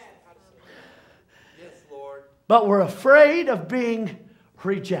 But we're afraid of being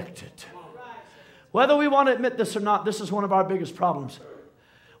rejected. Whether we want to admit this or not, this is one of our biggest problems.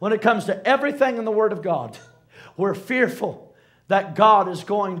 When it comes to everything in the Word of God, we're fearful that God is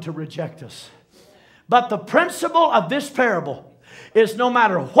going to reject us. But the principle of this parable is no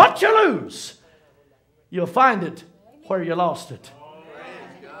matter what you lose, you'll find it where you lost it.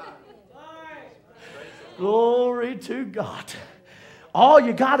 Glory to God. All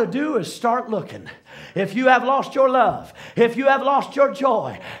you got to do is start looking. If you have lost your love, if you have lost your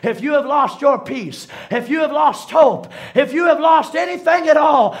joy, if you have lost your peace, if you have lost hope, if you have lost anything at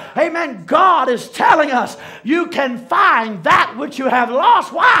all, amen, God is telling us you can find that which you have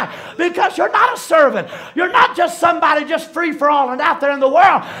lost. Why? Because you're not a servant. You're not just somebody just free for all and out there in the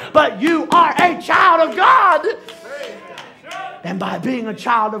world, but you are a child of God. And by being a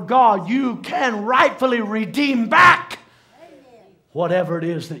child of God, you can rightfully redeem back whatever it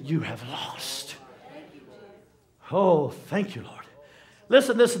is that you have lost. Oh, thank you, Lord.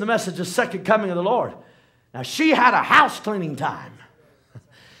 Listen, this is the message, the second coming of the Lord. Now, she had a house cleaning time.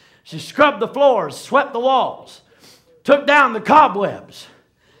 She scrubbed the floors, swept the walls, took down the cobwebs.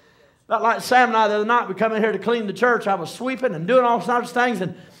 Not like Sam and I the other night, we come in here to clean the church. I was sweeping and doing all sorts of things,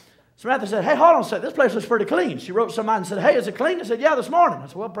 and Samantha said, hey, hold on a second. This place looks pretty clean. She wrote somebody and said, hey, is it clean? I said, yeah, this morning. I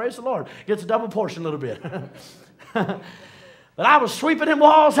said, well, praise the Lord. Gets a double portion a little bit. But I was sweeping them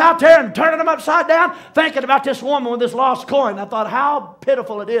walls out there and turning them upside down, thinking about this woman with this lost coin. I thought, how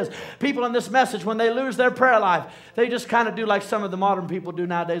pitiful it is. People in this message, when they lose their prayer life, they just kind of do like some of the modern people do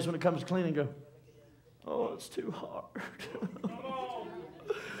nowadays when it comes to cleaning. Go, oh, it's too hard.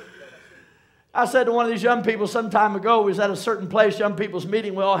 I said to one of these young people some time ago, we was at a certain place, young people's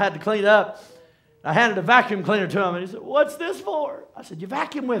meeting, we all had to clean up. I handed a vacuum cleaner to him, and he said, what's this for? I said, you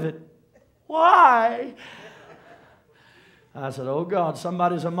vacuum with it. Why? I said, oh God,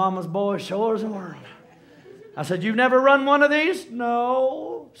 somebody's a mama's boy, sure as the world. I said, you've never run one of these?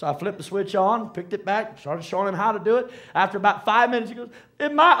 No. So I flipped the switch on, picked it back, started showing him how to do it. After about 5 minutes, he goes,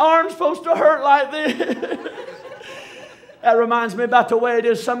 is my arm supposed to hurt like this? That reminds me about the way it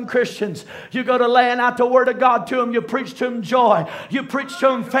is some Christians. You go to laying out the Word of God to them. You preach to them joy. You preach to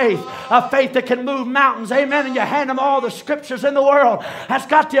them faith. A faith that can move mountains. Amen. And you hand them all the scriptures in the world. That's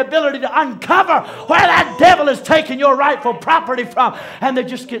got the ability to uncover where that devil is taking your rightful property from. And they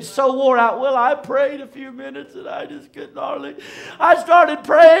just get so wore out. Well, I prayed a few minutes and I just couldn't hardly. I started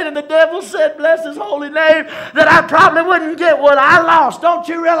praying and the devil said, bless his holy name, that I probably wouldn't get what I lost. Don't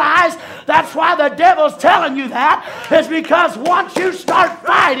you realize that's why the devil's telling you that? It's because once you start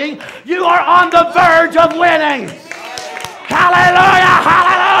fighting, you are on the verge of winning. Hallelujah,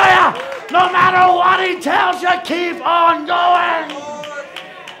 hallelujah. No matter what he tells you, keep on going.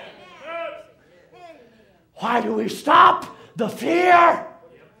 Why do we stop? The fear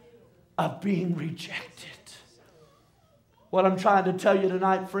of being rejected. What I'm trying to tell you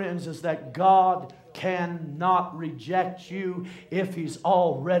tonight, friends, is that God cannot reject you if he's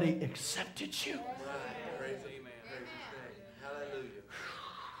already accepted you.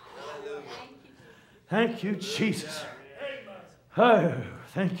 Thank you, Jesus. Oh,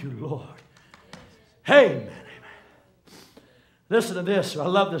 thank you, Lord. Amen, amen. Listen to this. I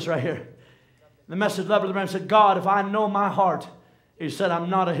love this right here. The message of the man said, God, if I know my heart, he said, I'm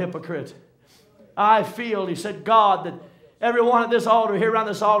not a hypocrite. I feel, he said, God, that everyone at this altar, here around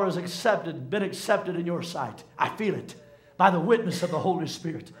this altar, has been accepted in your sight. I feel it by the witness of the Holy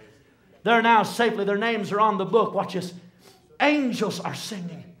Spirit. They're now safely, their names are on the book. Watch this. Angels are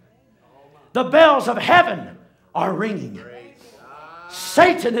singing. The bells of heaven are ringing.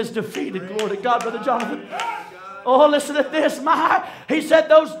 Satan is defeated. Glory to God, Brother Jonathan. Oh, listen to this. He said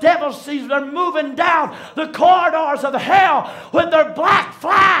those devils, they're moving down the corridors of hell with their black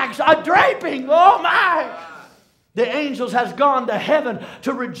flags are draping. Oh, my. The angels has gone to heaven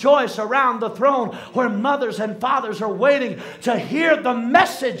to rejoice around the throne where mothers and fathers are waiting to hear the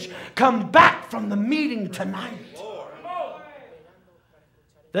message come back from the meeting tonight.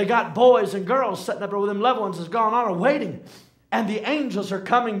 They got boys and girls sitting up there with them loved ones that's gone on are waiting. And the angels are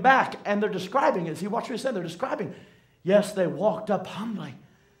coming back and they're describing it. See, watch what he said. They're describing. Yes, they walked up humbly.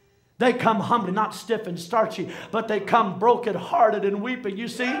 They come humbly, not stiff and starchy, but they come broken-hearted and weeping, you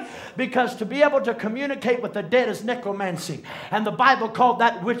see? Because to be able to communicate with the dead is necromancy. And the Bible called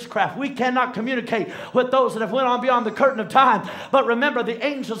that witchcraft. We cannot communicate with those that have went on beyond the curtain of time. But remember, the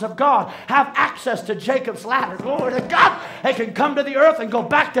angels of God have access to Jacob's ladder. Glory to God. They can come to the earth and go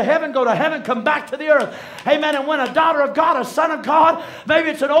back to heaven, go to heaven, come back to the earth. Amen. And when a daughter of God, a son of God,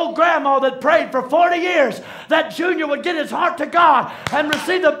 maybe it's an old grandma that prayed for 40 years, that Junior would get his heart to God and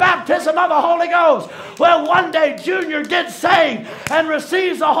receive the baptism of the Holy Ghost. Well, one day Junior gets saved and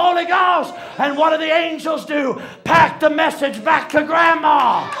receives the Holy Ghost. And what do the angels do? Pack the message back to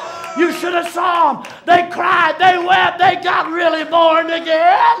Grandma. You should have saw them. They cried, they wept, they got really born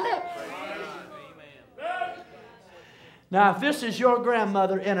again. Now, if this is your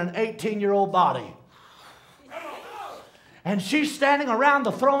grandmother in an 18-year-old body, and she's standing around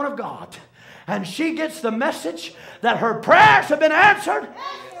the throne of God, and she gets the message that her prayers have been answered,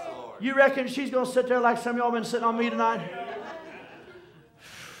 you reckon she's going to sit there like some of y'all been sitting on me tonight?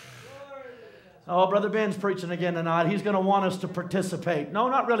 Oh, Brother Ben's preaching again tonight. He's going to want us to participate. No,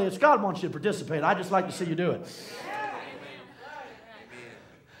 not really. It's God wants you to participate. I just like to see you do it.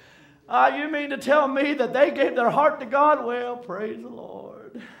 You mean to tell me that they gave their heart to God? Well, praise the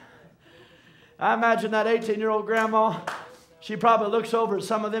Lord. I imagine that 18-year-old grandma, she probably looks over at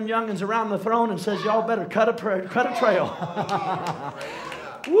some of them youngins around the throne and says, y'all better cut a trail.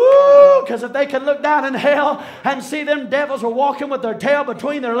 Woo! Because if they can look down in hell and see them devils are walking with their tail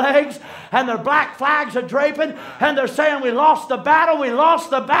between their legs and their black flags are draping and they're saying, we lost the battle, we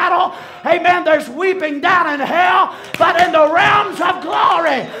lost the battle. Amen. There's weeping down in hell, but in the realms of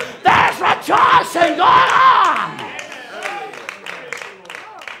glory, there's rejoicing going on.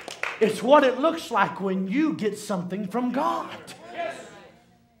 It's what it looks like when you get something from God.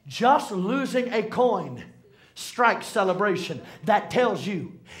 Just losing a coin strike celebration. That tells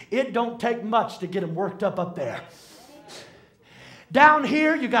you it don't take much to get them worked up there. Down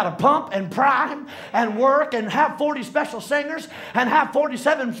here, you got to pump and prime and work and have 40 special singers and have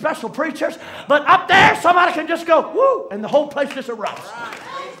 47 special preachers. But up there, somebody can just go, woo, and the whole place just erupts.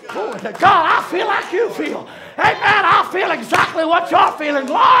 Glory to God, I feel like you feel. Amen, I feel exactly what you're feeling.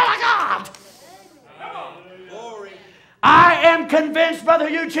 Glory to God. I am convinced, Brother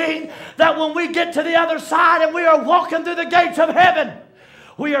Eugene, that when we get to the other side and we are walking through the gates of heaven,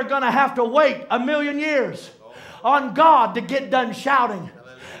 we are going to have to wait 1,000,000 years on God to get done shouting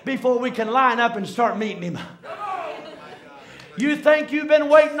before we can line up and start meeting Him. You think you've been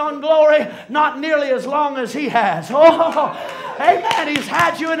waiting on glory? Not nearly as long as He has. Oh, amen. He's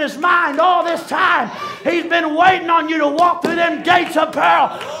had you in His mind all this time. He's been waiting on you to walk through them gates of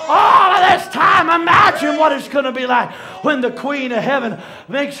pearl all of this time. Imagine what it's going to be like when the Queen of Heaven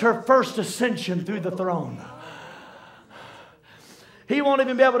makes her first ascension through the throne. He won't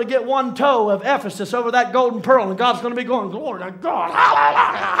even be able to get one toe of Ephesus over that golden pearl, and God's going to be going, glory to God.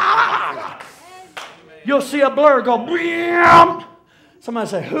 Hallelujah, hallelujah. You'll see a blur go, bam. Somebody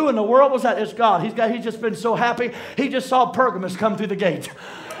say, who in the world was that? It's God. He's just been so happy. He just saw Pergamos come through the gate.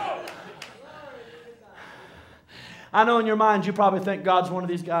 I know in your mind you probably think God's one of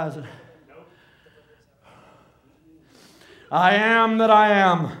these guys that, I am that I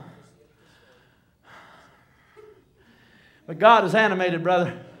am. But God is animated,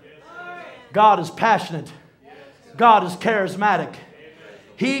 brother. God is passionate. God is charismatic.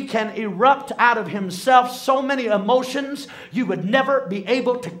 He can erupt out of Himself so many emotions you would never be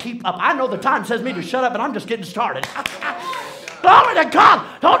able to keep up. I know the time says me to shut up, but I'm just getting started. Glory to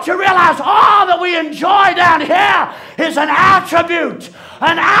God. Don't you realize all that we enjoy down here is an attribute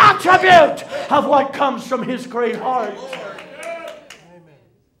of what comes from His great heart.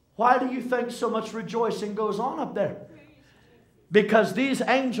 Why do you think so much rejoicing goes on up there? Because these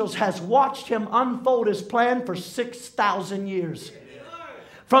angels has watched Him unfold His plan for 6,000 years.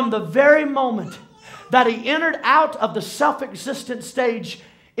 From the very moment that He entered out of the self-existent stage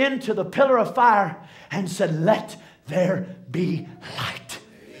into the pillar of fire and said, let there be light.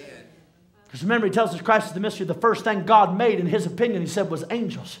 Because remember, He tells us Christ is the mystery. The first thing God made, in His opinion, He said, was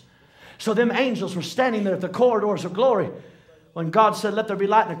angels. So them angels were standing there at the corridors of glory when God said, let there be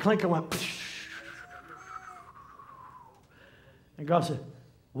light, and a clinker went, psh. And God said,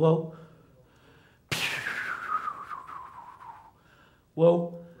 whoa.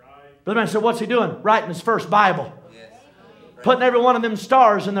 Whoa. Brother man said, what's He doing? Writing His first Bible. Putting every one of them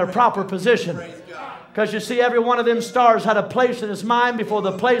stars in their proper position. Because you see, every one of them stars had a place in His mind before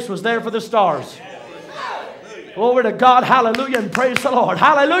the place was there for the stars. Glory to God. Hallelujah. And praise the Lord.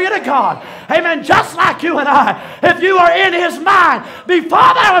 Hallelujah to God. Amen. Just like you and I. If you are in His mind,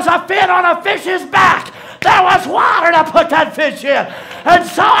 before there was a fin on a fish's back, there was water to put that fish in. And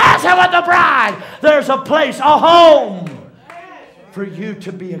so as it with the bride, there's a place, a home for you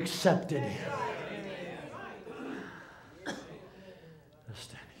to be accepted in. Let's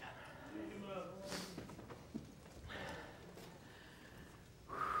stand together.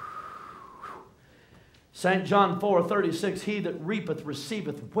 St. John 4:36, he that reapeth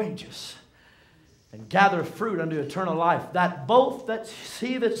receiveth wages, and gathereth fruit unto eternal life, that both that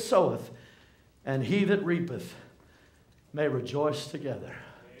he that soweth and he that reapeth may rejoice together.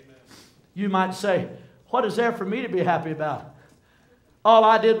 Amen. You might say, what is there for me to be happy about? All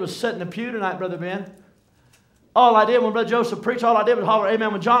I did was sit in the pew tonight, Brother Ben. All I did when Brother Joseph preached, all I did was holler,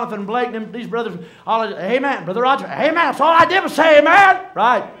 amen, with Jonathan and Blake and these brothers, amen, Brother Roger, amen. That's all I did was say amen.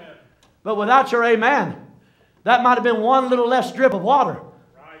 Right. Amen. But without your amen, that might have been one little less drip of water.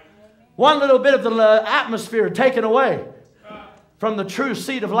 Right. One little bit of the atmosphere taken away from the true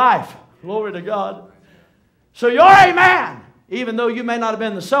seed of life. Glory to God. So your amen, even though you may not have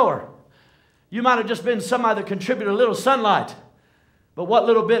been the sower, you might have just been somebody that contributed a little sunlight. But what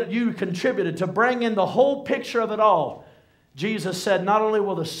little bit you contributed to bring in the whole picture of it all, Jesus said not only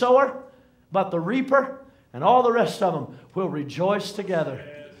will the sower, but the reaper and all the rest of them will rejoice together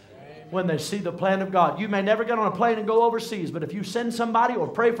when they see the plan of God. You may never get on a plane and go overseas, but if you send somebody or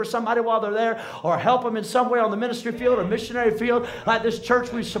pray for somebody while they're there or help them in some way on the ministry field or missionary field, like this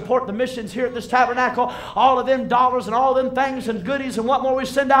church, we support the missions here at this tabernacle, all of them dollars and all of them things and goodies and what more we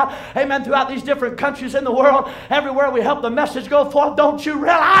send out, amen, throughout these different countries in the world, everywhere we help the message go forth. Don't you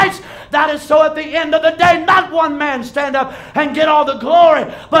realize that is so at the end of the day, not one man stand up and get all the glory,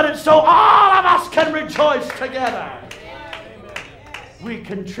 but it's so all of us can rejoice together. We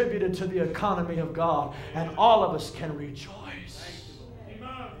contributed to the economy of God, and all of us can rejoice. Amen.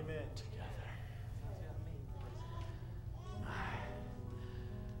 Together.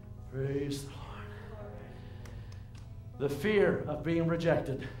 Praise the Lord. The fear of being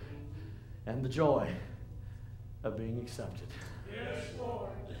rejected and the joy of being accepted. Yes,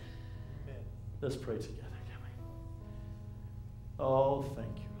 Lord. Let's pray together, can we? Oh,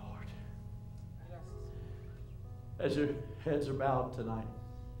 thank you, Lord. As your heads are bowed tonight,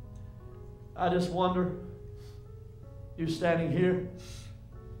 I just wonder, you standing here,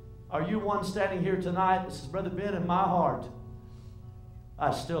 are you one standing here tonight? This is Brother Ben, in my heart,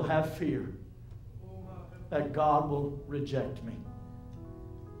 I still have fear that God will reject me.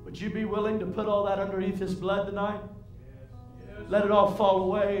 Would you be willing to put all that underneath His blood tonight? Yes. Let it all fall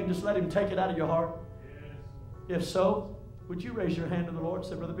away and just let Him take it out of your heart? Yes. If so, would you raise your hand to the Lord and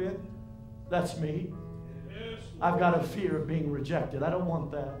say, Brother Ben, that's me. I've got a fear of being rejected. I don't want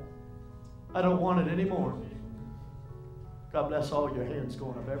that. I don't want it anymore. God bless all your hands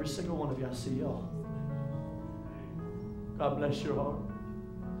going up. Every single one of you, I see y'all. God bless your heart.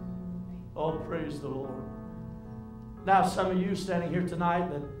 Oh, praise the Lord. Now, some of you standing here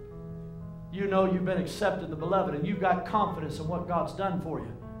tonight that you know you've been accepted in the beloved and you've got confidence in what God's done for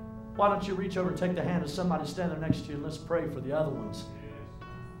you. Why don't you reach over and take the hand of somebody standing next to you and let's pray for the other ones.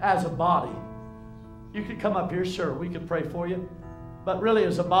 As a body. You could come up here, sure, we can pray for you. But really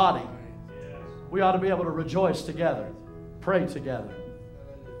as a body, we ought to be able to rejoice together, pray together.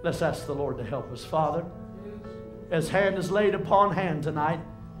 Let's ask the Lord to help us. Father, as hand is laid upon hand tonight,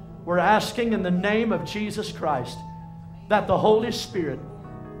 we're asking in the name of Jesus Christ that the Holy Spirit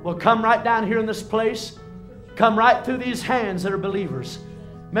will come right down here in this place, come right through these hands that are believers.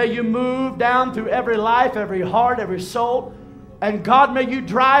 May you move down through every life, every heart, every soul. And God, may you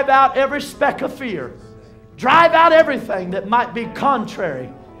drive out every speck of fear. Drive out everything that might be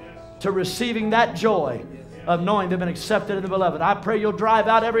contrary to receiving that joy of knowing they've been accepted in the beloved. I pray you'll drive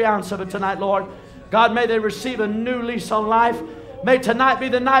out every ounce of it tonight, Lord. God, may they receive a new lease on life. May tonight be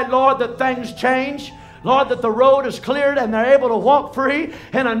the night, Lord, that things change. Lord, that the road is cleared and they're able to walk free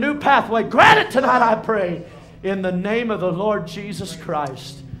in a new pathway. Grant it tonight, I pray, in the name of the Lord Jesus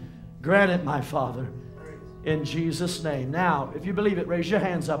Christ. Grant it, my Father. In Jesus' name. Now, if you believe it, raise your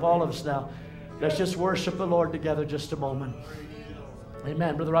hands up, all of us now. Let's just worship the Lord together just a moment.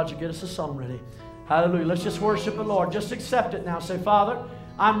 Amen. Brother Roger, get us a song ready. Hallelujah. Let's just worship the Lord. Just accept it now. Say, Father,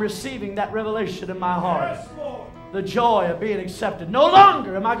 I'm receiving that revelation in my heart. The joy of being accepted. No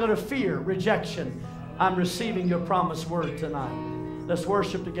longer am I going to fear rejection. I'm receiving your promised word tonight. Let's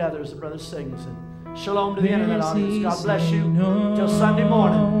worship together as the brother sings. And shalom to the internet audience. God bless you. Till Sunday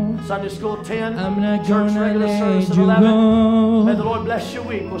morning. Sunday school 10. Church regular service at 11. May the Lord bless your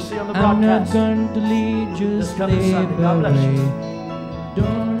week. We'll see you on the broadcast. I'm not going to lead, just this coming Sunday. God bless you.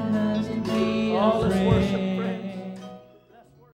 Don't hesitate. Oh, let's worship.